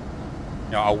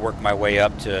know, I'll work my way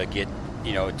up to get,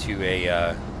 you know, to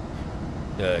a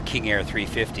the King Air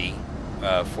 350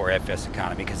 for FS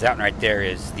economy, because that one right there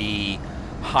is the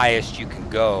highest you can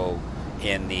go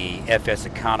in the FS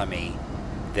economy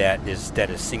that is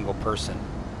single person.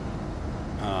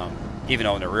 Even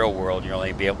though in the real world you're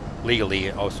only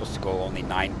legally supposed to go only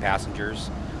 9 passengers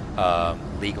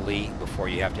legally before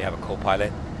you have to have a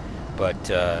co-pilot,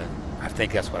 but I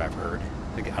think that's what I've heard.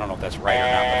 I don't know if that's right or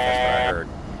not, but that's what I heard.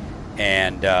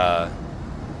 And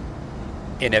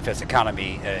in FS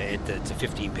economy, it's a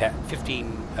 15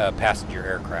 passenger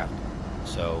aircraft.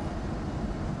 So,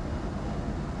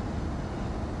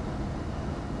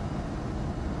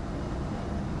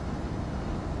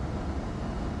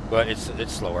 but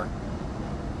it's slower.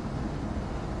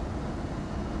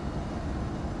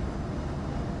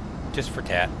 Just for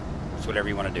tat. It's whatever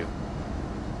you want to do.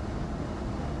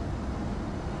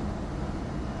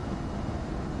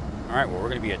 Alright, well, we're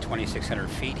going to be at 2,600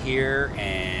 feet here,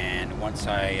 and once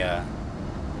I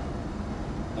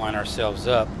line ourselves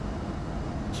up,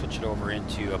 switch it over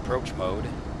into approach mode,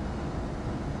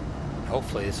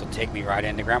 hopefully this will take me right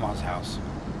into Grandma's house.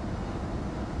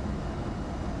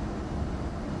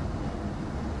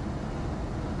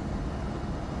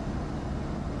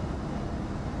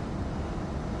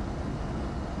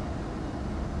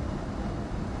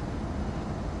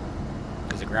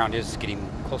 Because the ground is getting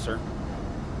closer.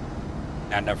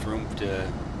 Not enough room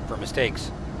for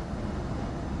mistakes.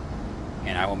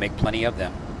 And I will make plenty of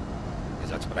them,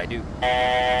 because that's what I do.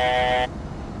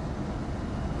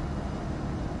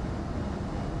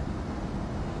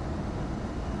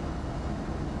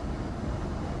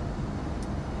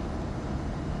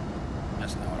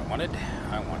 That's not what I wanted.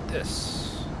 I want this.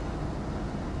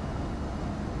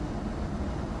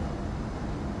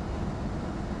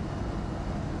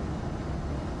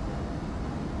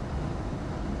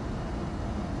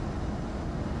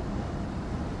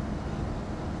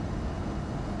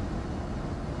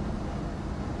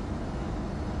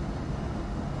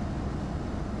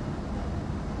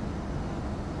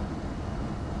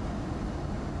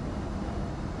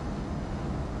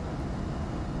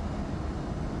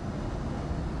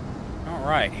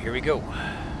 Alright, here we go.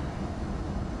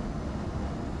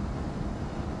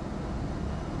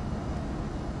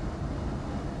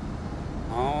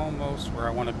 Almost where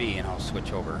I want to be, and I'll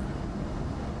switch over.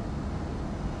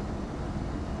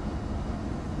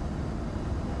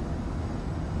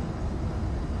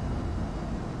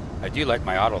 I do like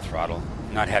my auto throttle.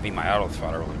 Not having my auto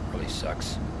throttle really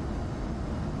sucks.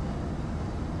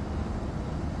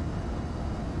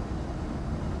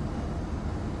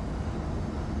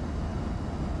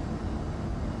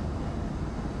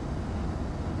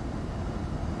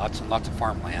 Lots and lots of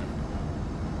farmland.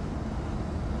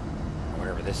 Or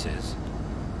whatever this is.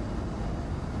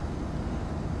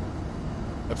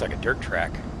 Looks like a dirt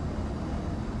track.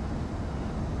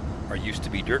 Or used to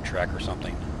be dirt track or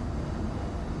something.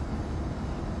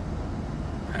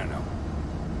 I don't know.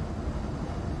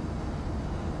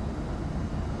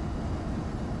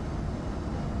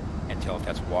 Can't tell if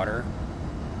that's water.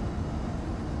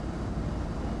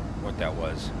 What that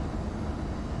was.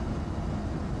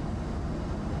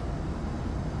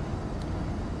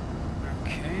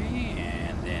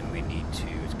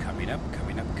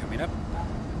 Coming up.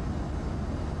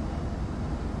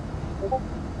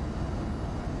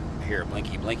 I hear a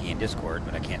blinky in Discord,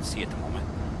 but I can't see at the moment.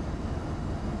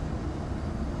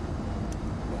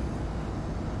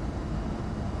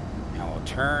 Now we'll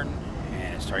turn,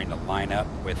 and it's starting to line up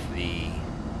with the...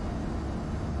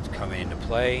 It's coming into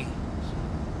play,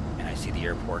 and I see the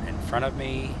airport in front of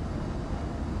me.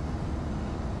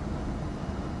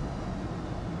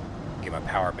 Get my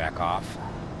power back off.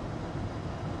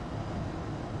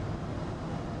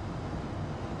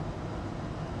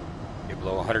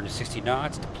 Below 160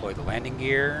 knots, deploy the landing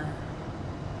gear.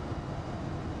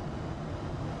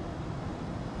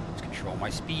 Let's control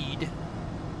my speed.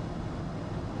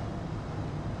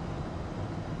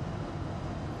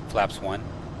 Flaps 1.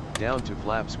 Down to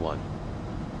flaps 1.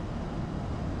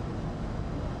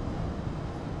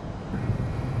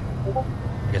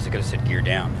 I guess I gotta set gear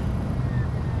down.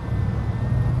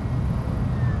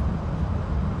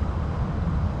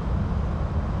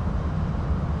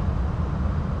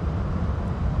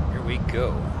 We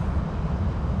go.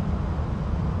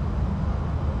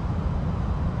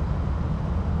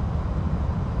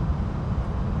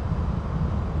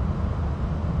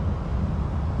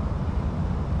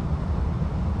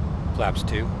 Flaps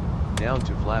 2. Down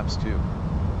to flaps 2.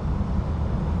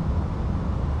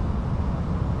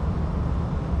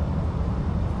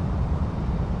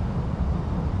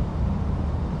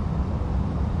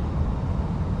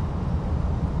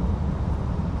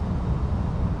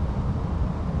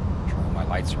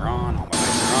 Lights are on, all my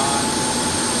lights are on.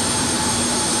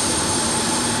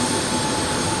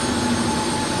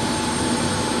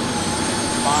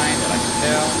 Fine, that I can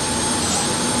tell.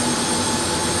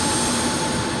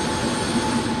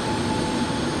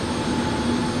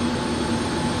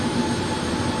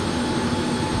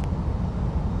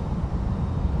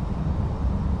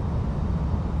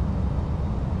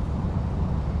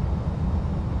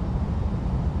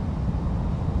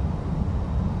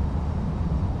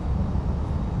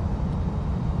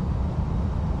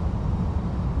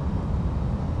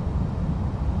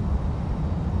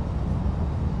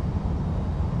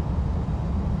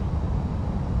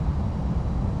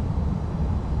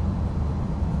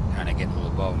 Getting a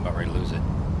little above, I'm about ready to lose it.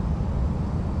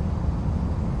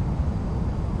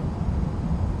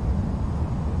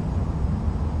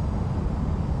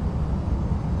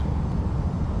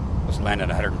 Let's land at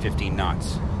 115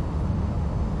 knots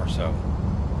or so.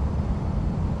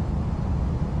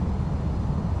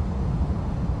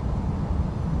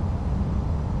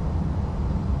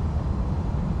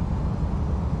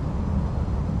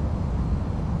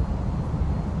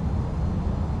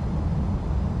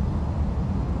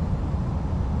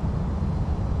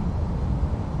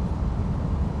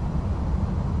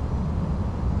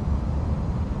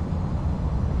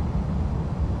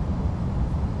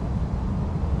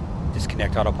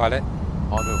 Disconnect autopilot.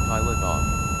 Autopilot on.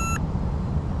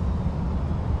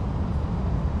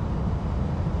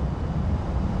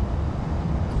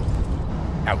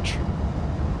 Ouch.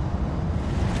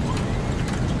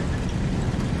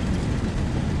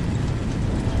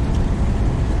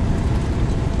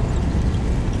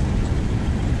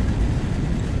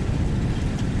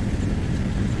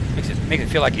 Makes it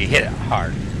feel like you hit it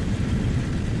hard.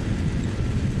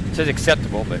 It says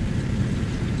acceptable, but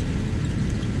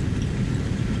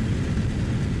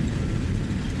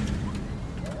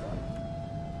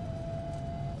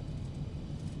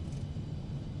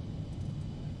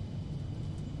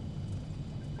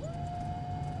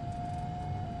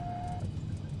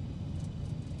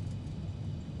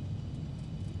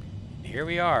here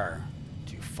we are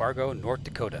to Fargo, North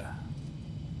Dakota.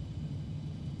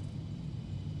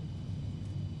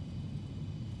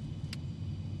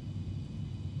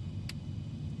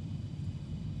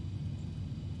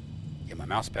 Get my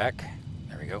mouse back.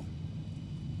 There we go.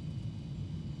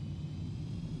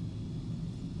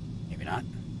 Maybe not.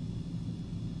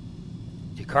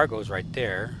 The cargo's right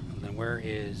there. And then where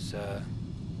is I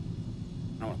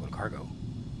don't want to go to cargo.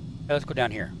 Yeah, let's go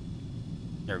down here.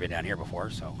 Never been down here before,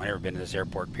 so I've never been to this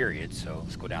airport, period, so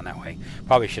let's go down that way.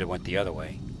 Probably should have went the other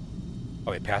way.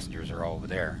 Oh wait, passengers are all over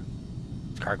there.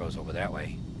 This cargo's over that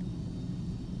way.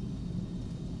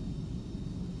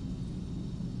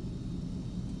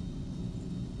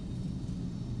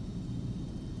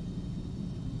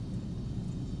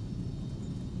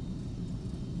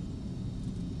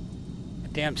 The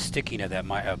damn sticking of that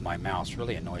my mouse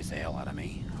really annoys the hell out of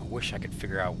me. I wish I could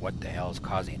figure out what the hell is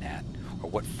causing that, or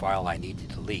what file I need to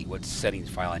delete, what settings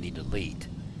file I need to delete,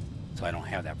 so I don't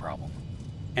have that problem.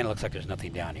 And it looks like there's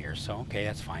nothing down here, so okay,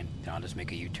 that's fine. Then I'll just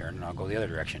make a U-turn and I'll go the other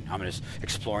direction. I'm just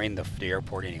exploring the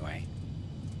airport anyway,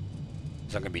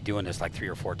 because I'm going to be doing this like 3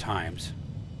 or 4 times.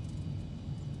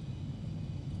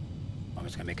 I'm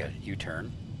just going to make a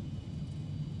U-turn.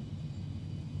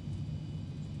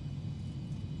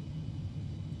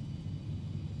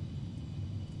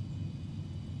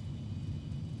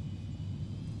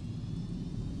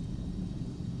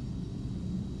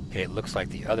 Okay, it looks like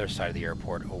the other side of the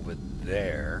airport over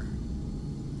there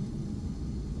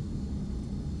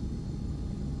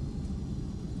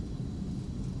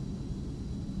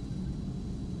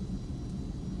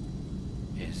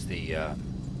is the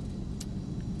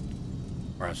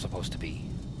where I'm supposed to be.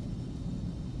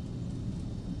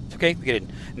 It's okay, we get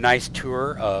a nice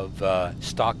tour of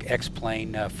stock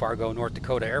X-plane Fargo, North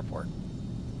Dakota airport.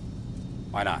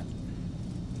 Why not?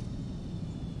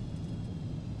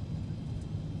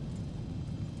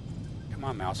 Come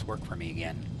on, mouse, work for me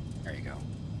again. There you go.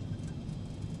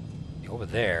 Over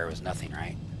there was nothing,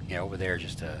 right? Yeah, over there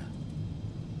just a...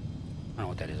 I don't know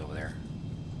what that is over there.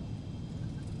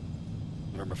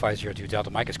 November 502 Delta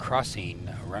Mike is crossing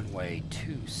runway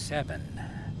 27.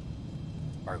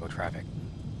 Fargo traffic.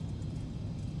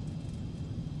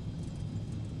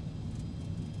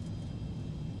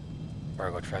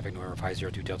 Fargo traffic, November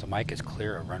 502 Delta Mike is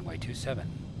clear of runway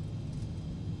 27.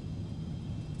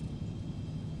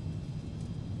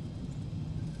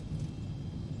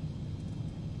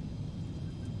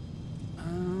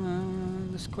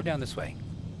 Let's go down this way.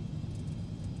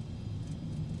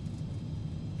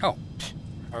 Oh,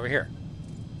 over here,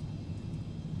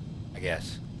 I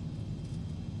guess.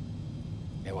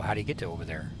 Yeah, well, how do you get to over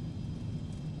there?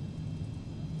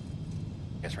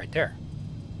 I guess right there.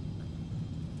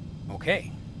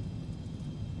 Okay.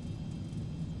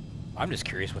 I'm just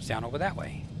curious what's down over that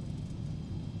way.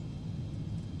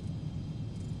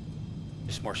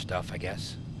 Just more stuff, I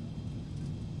guess.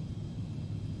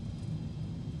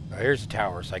 Here's the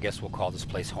tower, so I guess we'll call this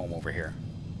place home over here.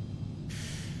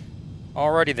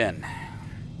 Alrighty then.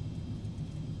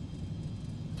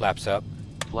 Flaps up.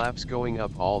 Flaps going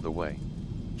up all the way.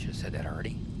 Should have said that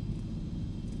already.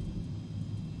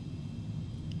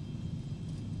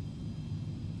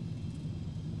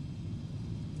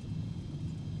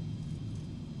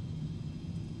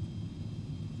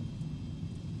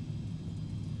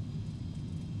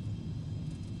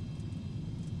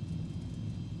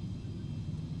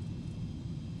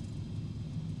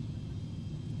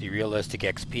 The realistic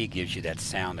XP gives you that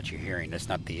sound that you're hearing. That's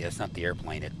not the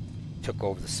airplane. It took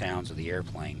over the sounds of the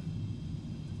airplane.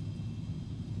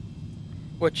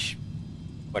 Which,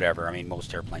 whatever. I mean,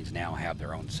 most airplanes now have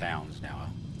their own sounds now.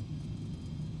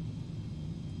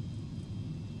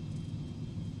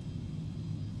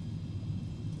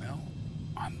 Well,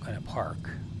 I'm gonna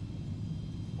park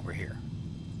over here.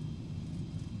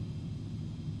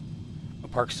 I'll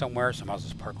park somewhere, so I might as well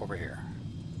just park over here.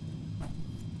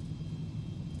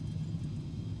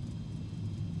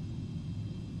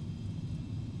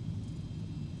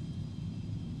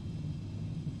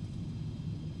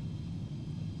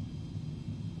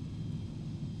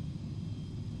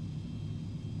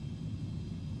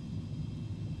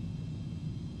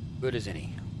 Good as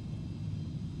any.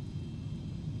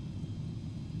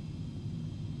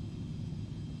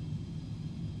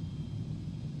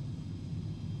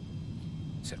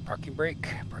 Set parking brake.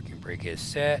 Parking brake is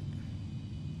set.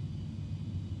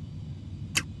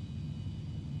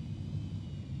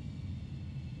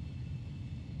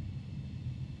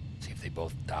 See if they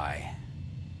both die.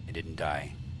 They didn't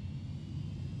die.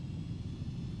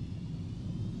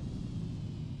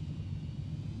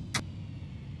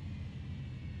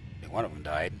 One of them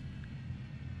died.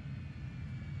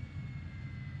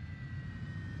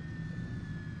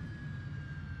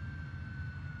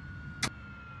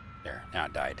 There, now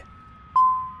it died.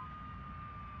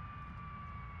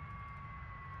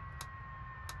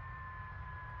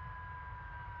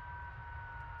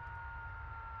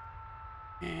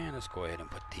 And let's go ahead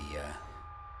and put the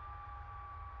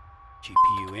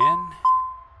GPU in.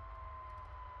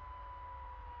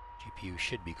 GPU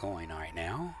should be going right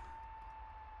now.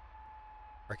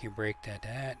 Parking brake,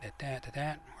 that. Where's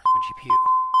my GPU?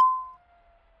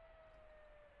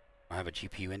 I have a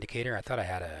GPU indicator. I thought I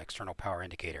had an external power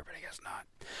indicator, but I guess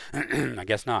not. I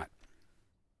guess not.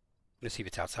 Let's see if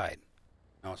it's outside.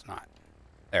 No, it's not.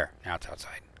 There, now it's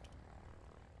outside.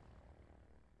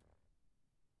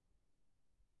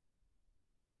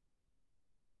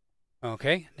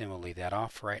 Okay, then we'll leave that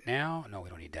off right now. No, we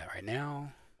don't need that right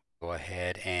now. Go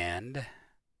ahead and...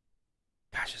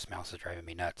 Gosh, this mouse is driving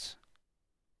me nuts.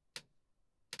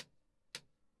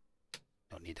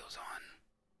 Don't need those on.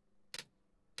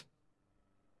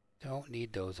 Don't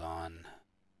need those on.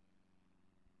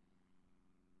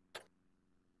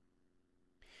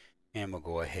 And we'll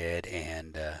go ahead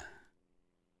and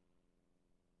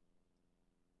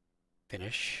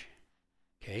finish.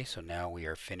 Okay, so now we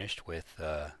are finished with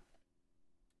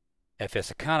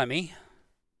FS Economy.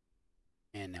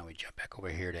 And now we jump back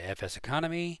over here to FS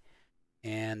Economy.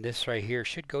 And this right here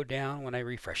should go down when I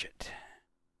refresh it.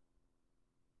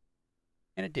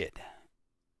 And it did.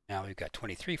 Now we've got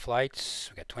 23 flights.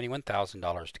 We've got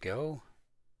 $21,000 to go.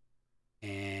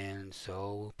 And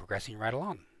so progressing right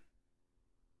along.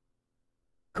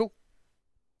 Cool.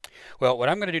 Well, what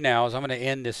I'm going to do now is I'm going to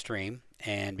end this stream.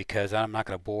 And because I'm not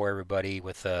going to bore everybody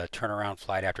with turnaround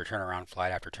flight after turnaround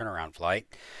flight after turnaround flight.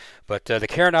 But the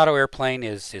Carenado airplane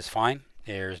is fine.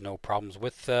 There's no problems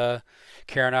with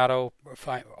Carenado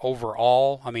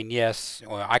overall. I mean, yes,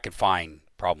 well, I could find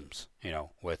problems, you know,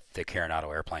 with the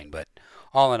Carenado airplane, but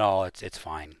all in all, it's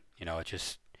fine. You know, it's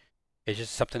just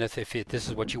something that if this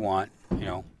is what you want, you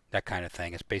know, that kind of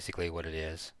thing. It's basically what it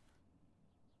is.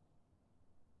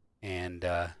 And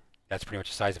that's pretty much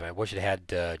the size of it. I wish it had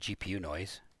GPU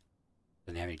noise.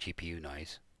 Doesn't have any GPU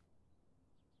noise.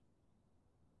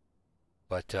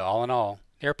 But all in all,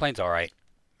 the airplane's all right.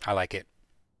 I like it.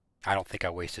 I don't think I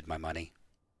wasted my money.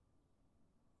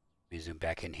 Let me zoom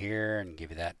back in here and give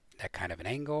you that kind of an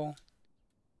angle.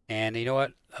 And you know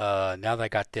what? Now that I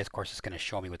got this, of course, it's going to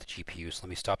show me with the GPU. So let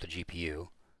me stop the GPU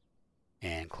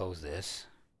and close this.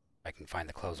 I can find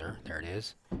the closer. There it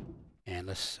is. And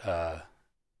let's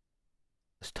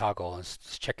toggle.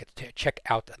 Let's check it. Check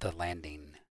out the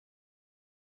landing.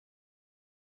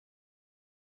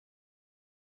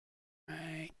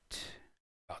 Right.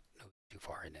 Oh, no, too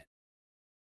far, isn't it?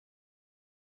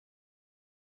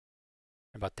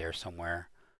 About there somewhere.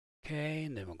 Okay,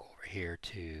 and then we'll go over here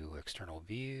to external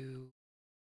view,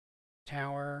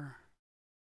 tower.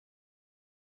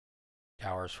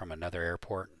 Towers from another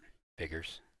airport,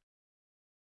 figures.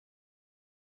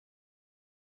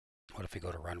 What if we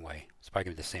go to runway? It's probably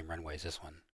going to be the same runway as this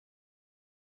one.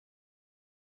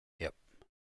 Yep.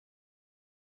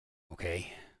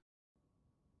 Okay.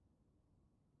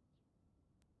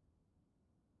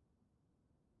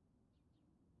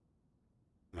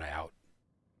 I'm going to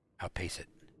outpace it.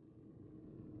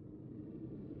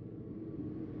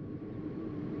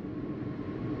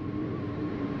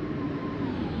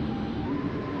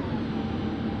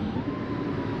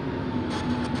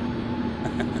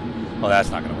 Well,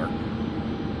 that's not going to work.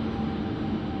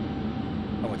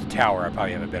 But with the tower, I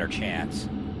probably have a better chance.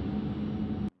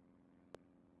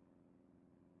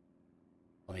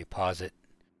 Let me pause it.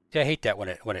 See, I hate that when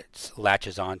it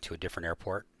latches on to a different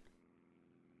airport.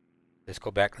 Let's go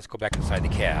back inside the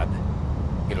cab.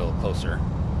 Get a little closer.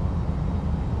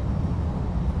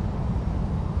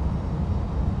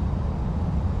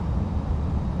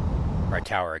 Try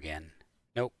tower again.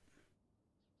 Nope.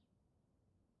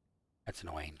 That's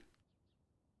annoying.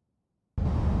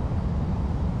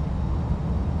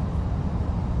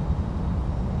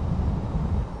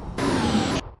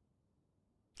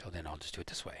 So then I'll just do it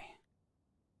this way.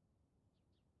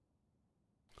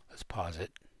 Let's pause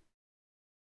it.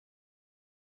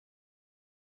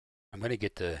 I'm going to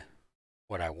get the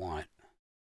what I want.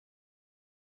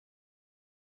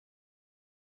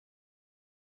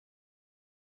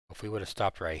 If we would have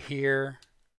stopped right here,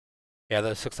 yeah,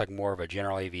 this looks like more of a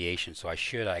general aviation. So I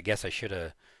guess I should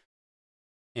have,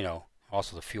 you know,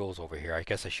 also the fuel's over here. I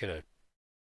guess I should have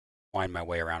wind my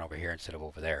way around over here instead of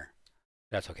over there.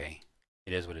 That's okay.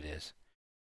 It is what it is.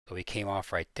 So we came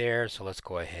off right there. So let's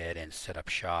go ahead and set up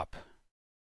shop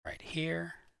right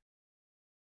here.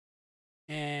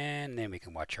 And then we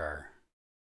can watch our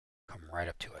come right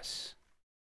up to us.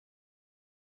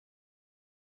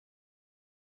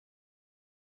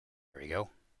 There we go.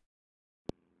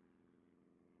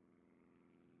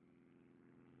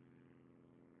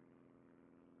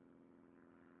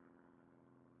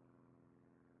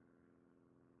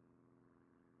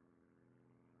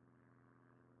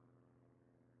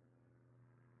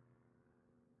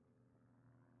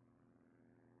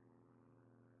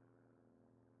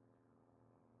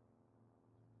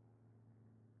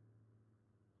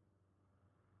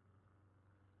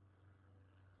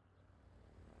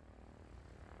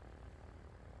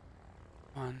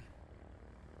 On.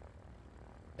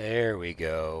 There we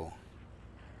go.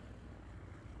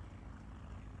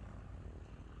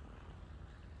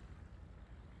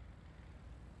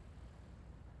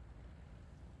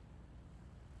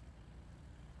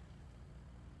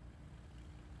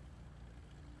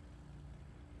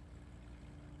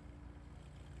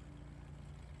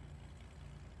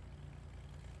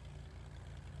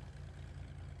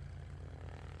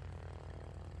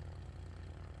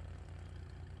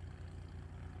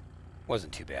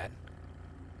 Wasn't too bad.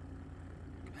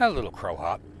 Had a little crow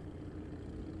hop.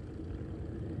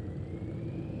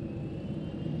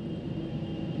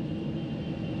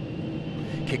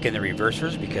 Kick in the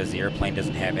reversers because the airplane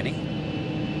doesn't have any.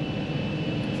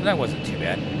 So that wasn't too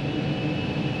bad.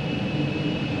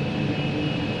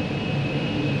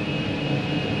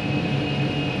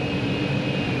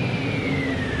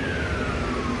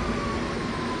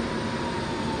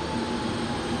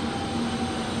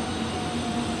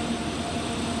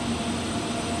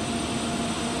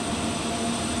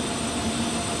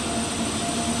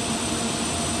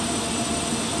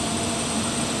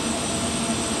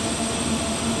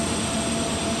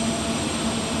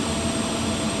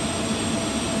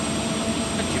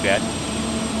 Bad.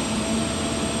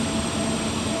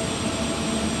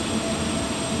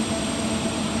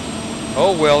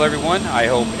 Oh well, everyone, I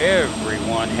hope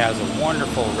everyone has a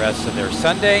wonderful rest of their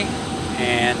Sunday,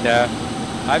 and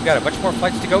I've got a bunch more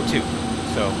flights to go to,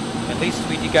 so at least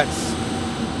we got,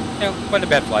 you know, wasn't a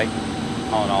bad flight,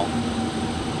 all in all.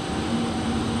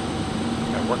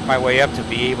 Gotta work my way up to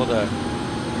be able to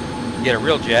get a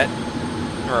real jet,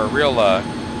 or a real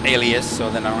alias, so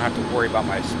then I don't have to worry about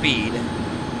my speed.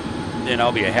 Then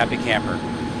I'll be a happy camper.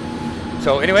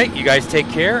 So anyway, you guys take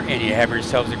care and you have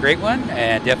yourselves a great one,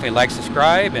 and definitely like,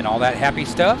 subscribe, and all that happy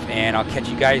stuff, and I'll catch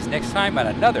you guys next time on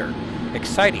another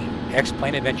exciting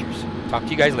X-Plane Adventures. Talk to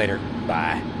you guys later.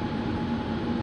 Bye.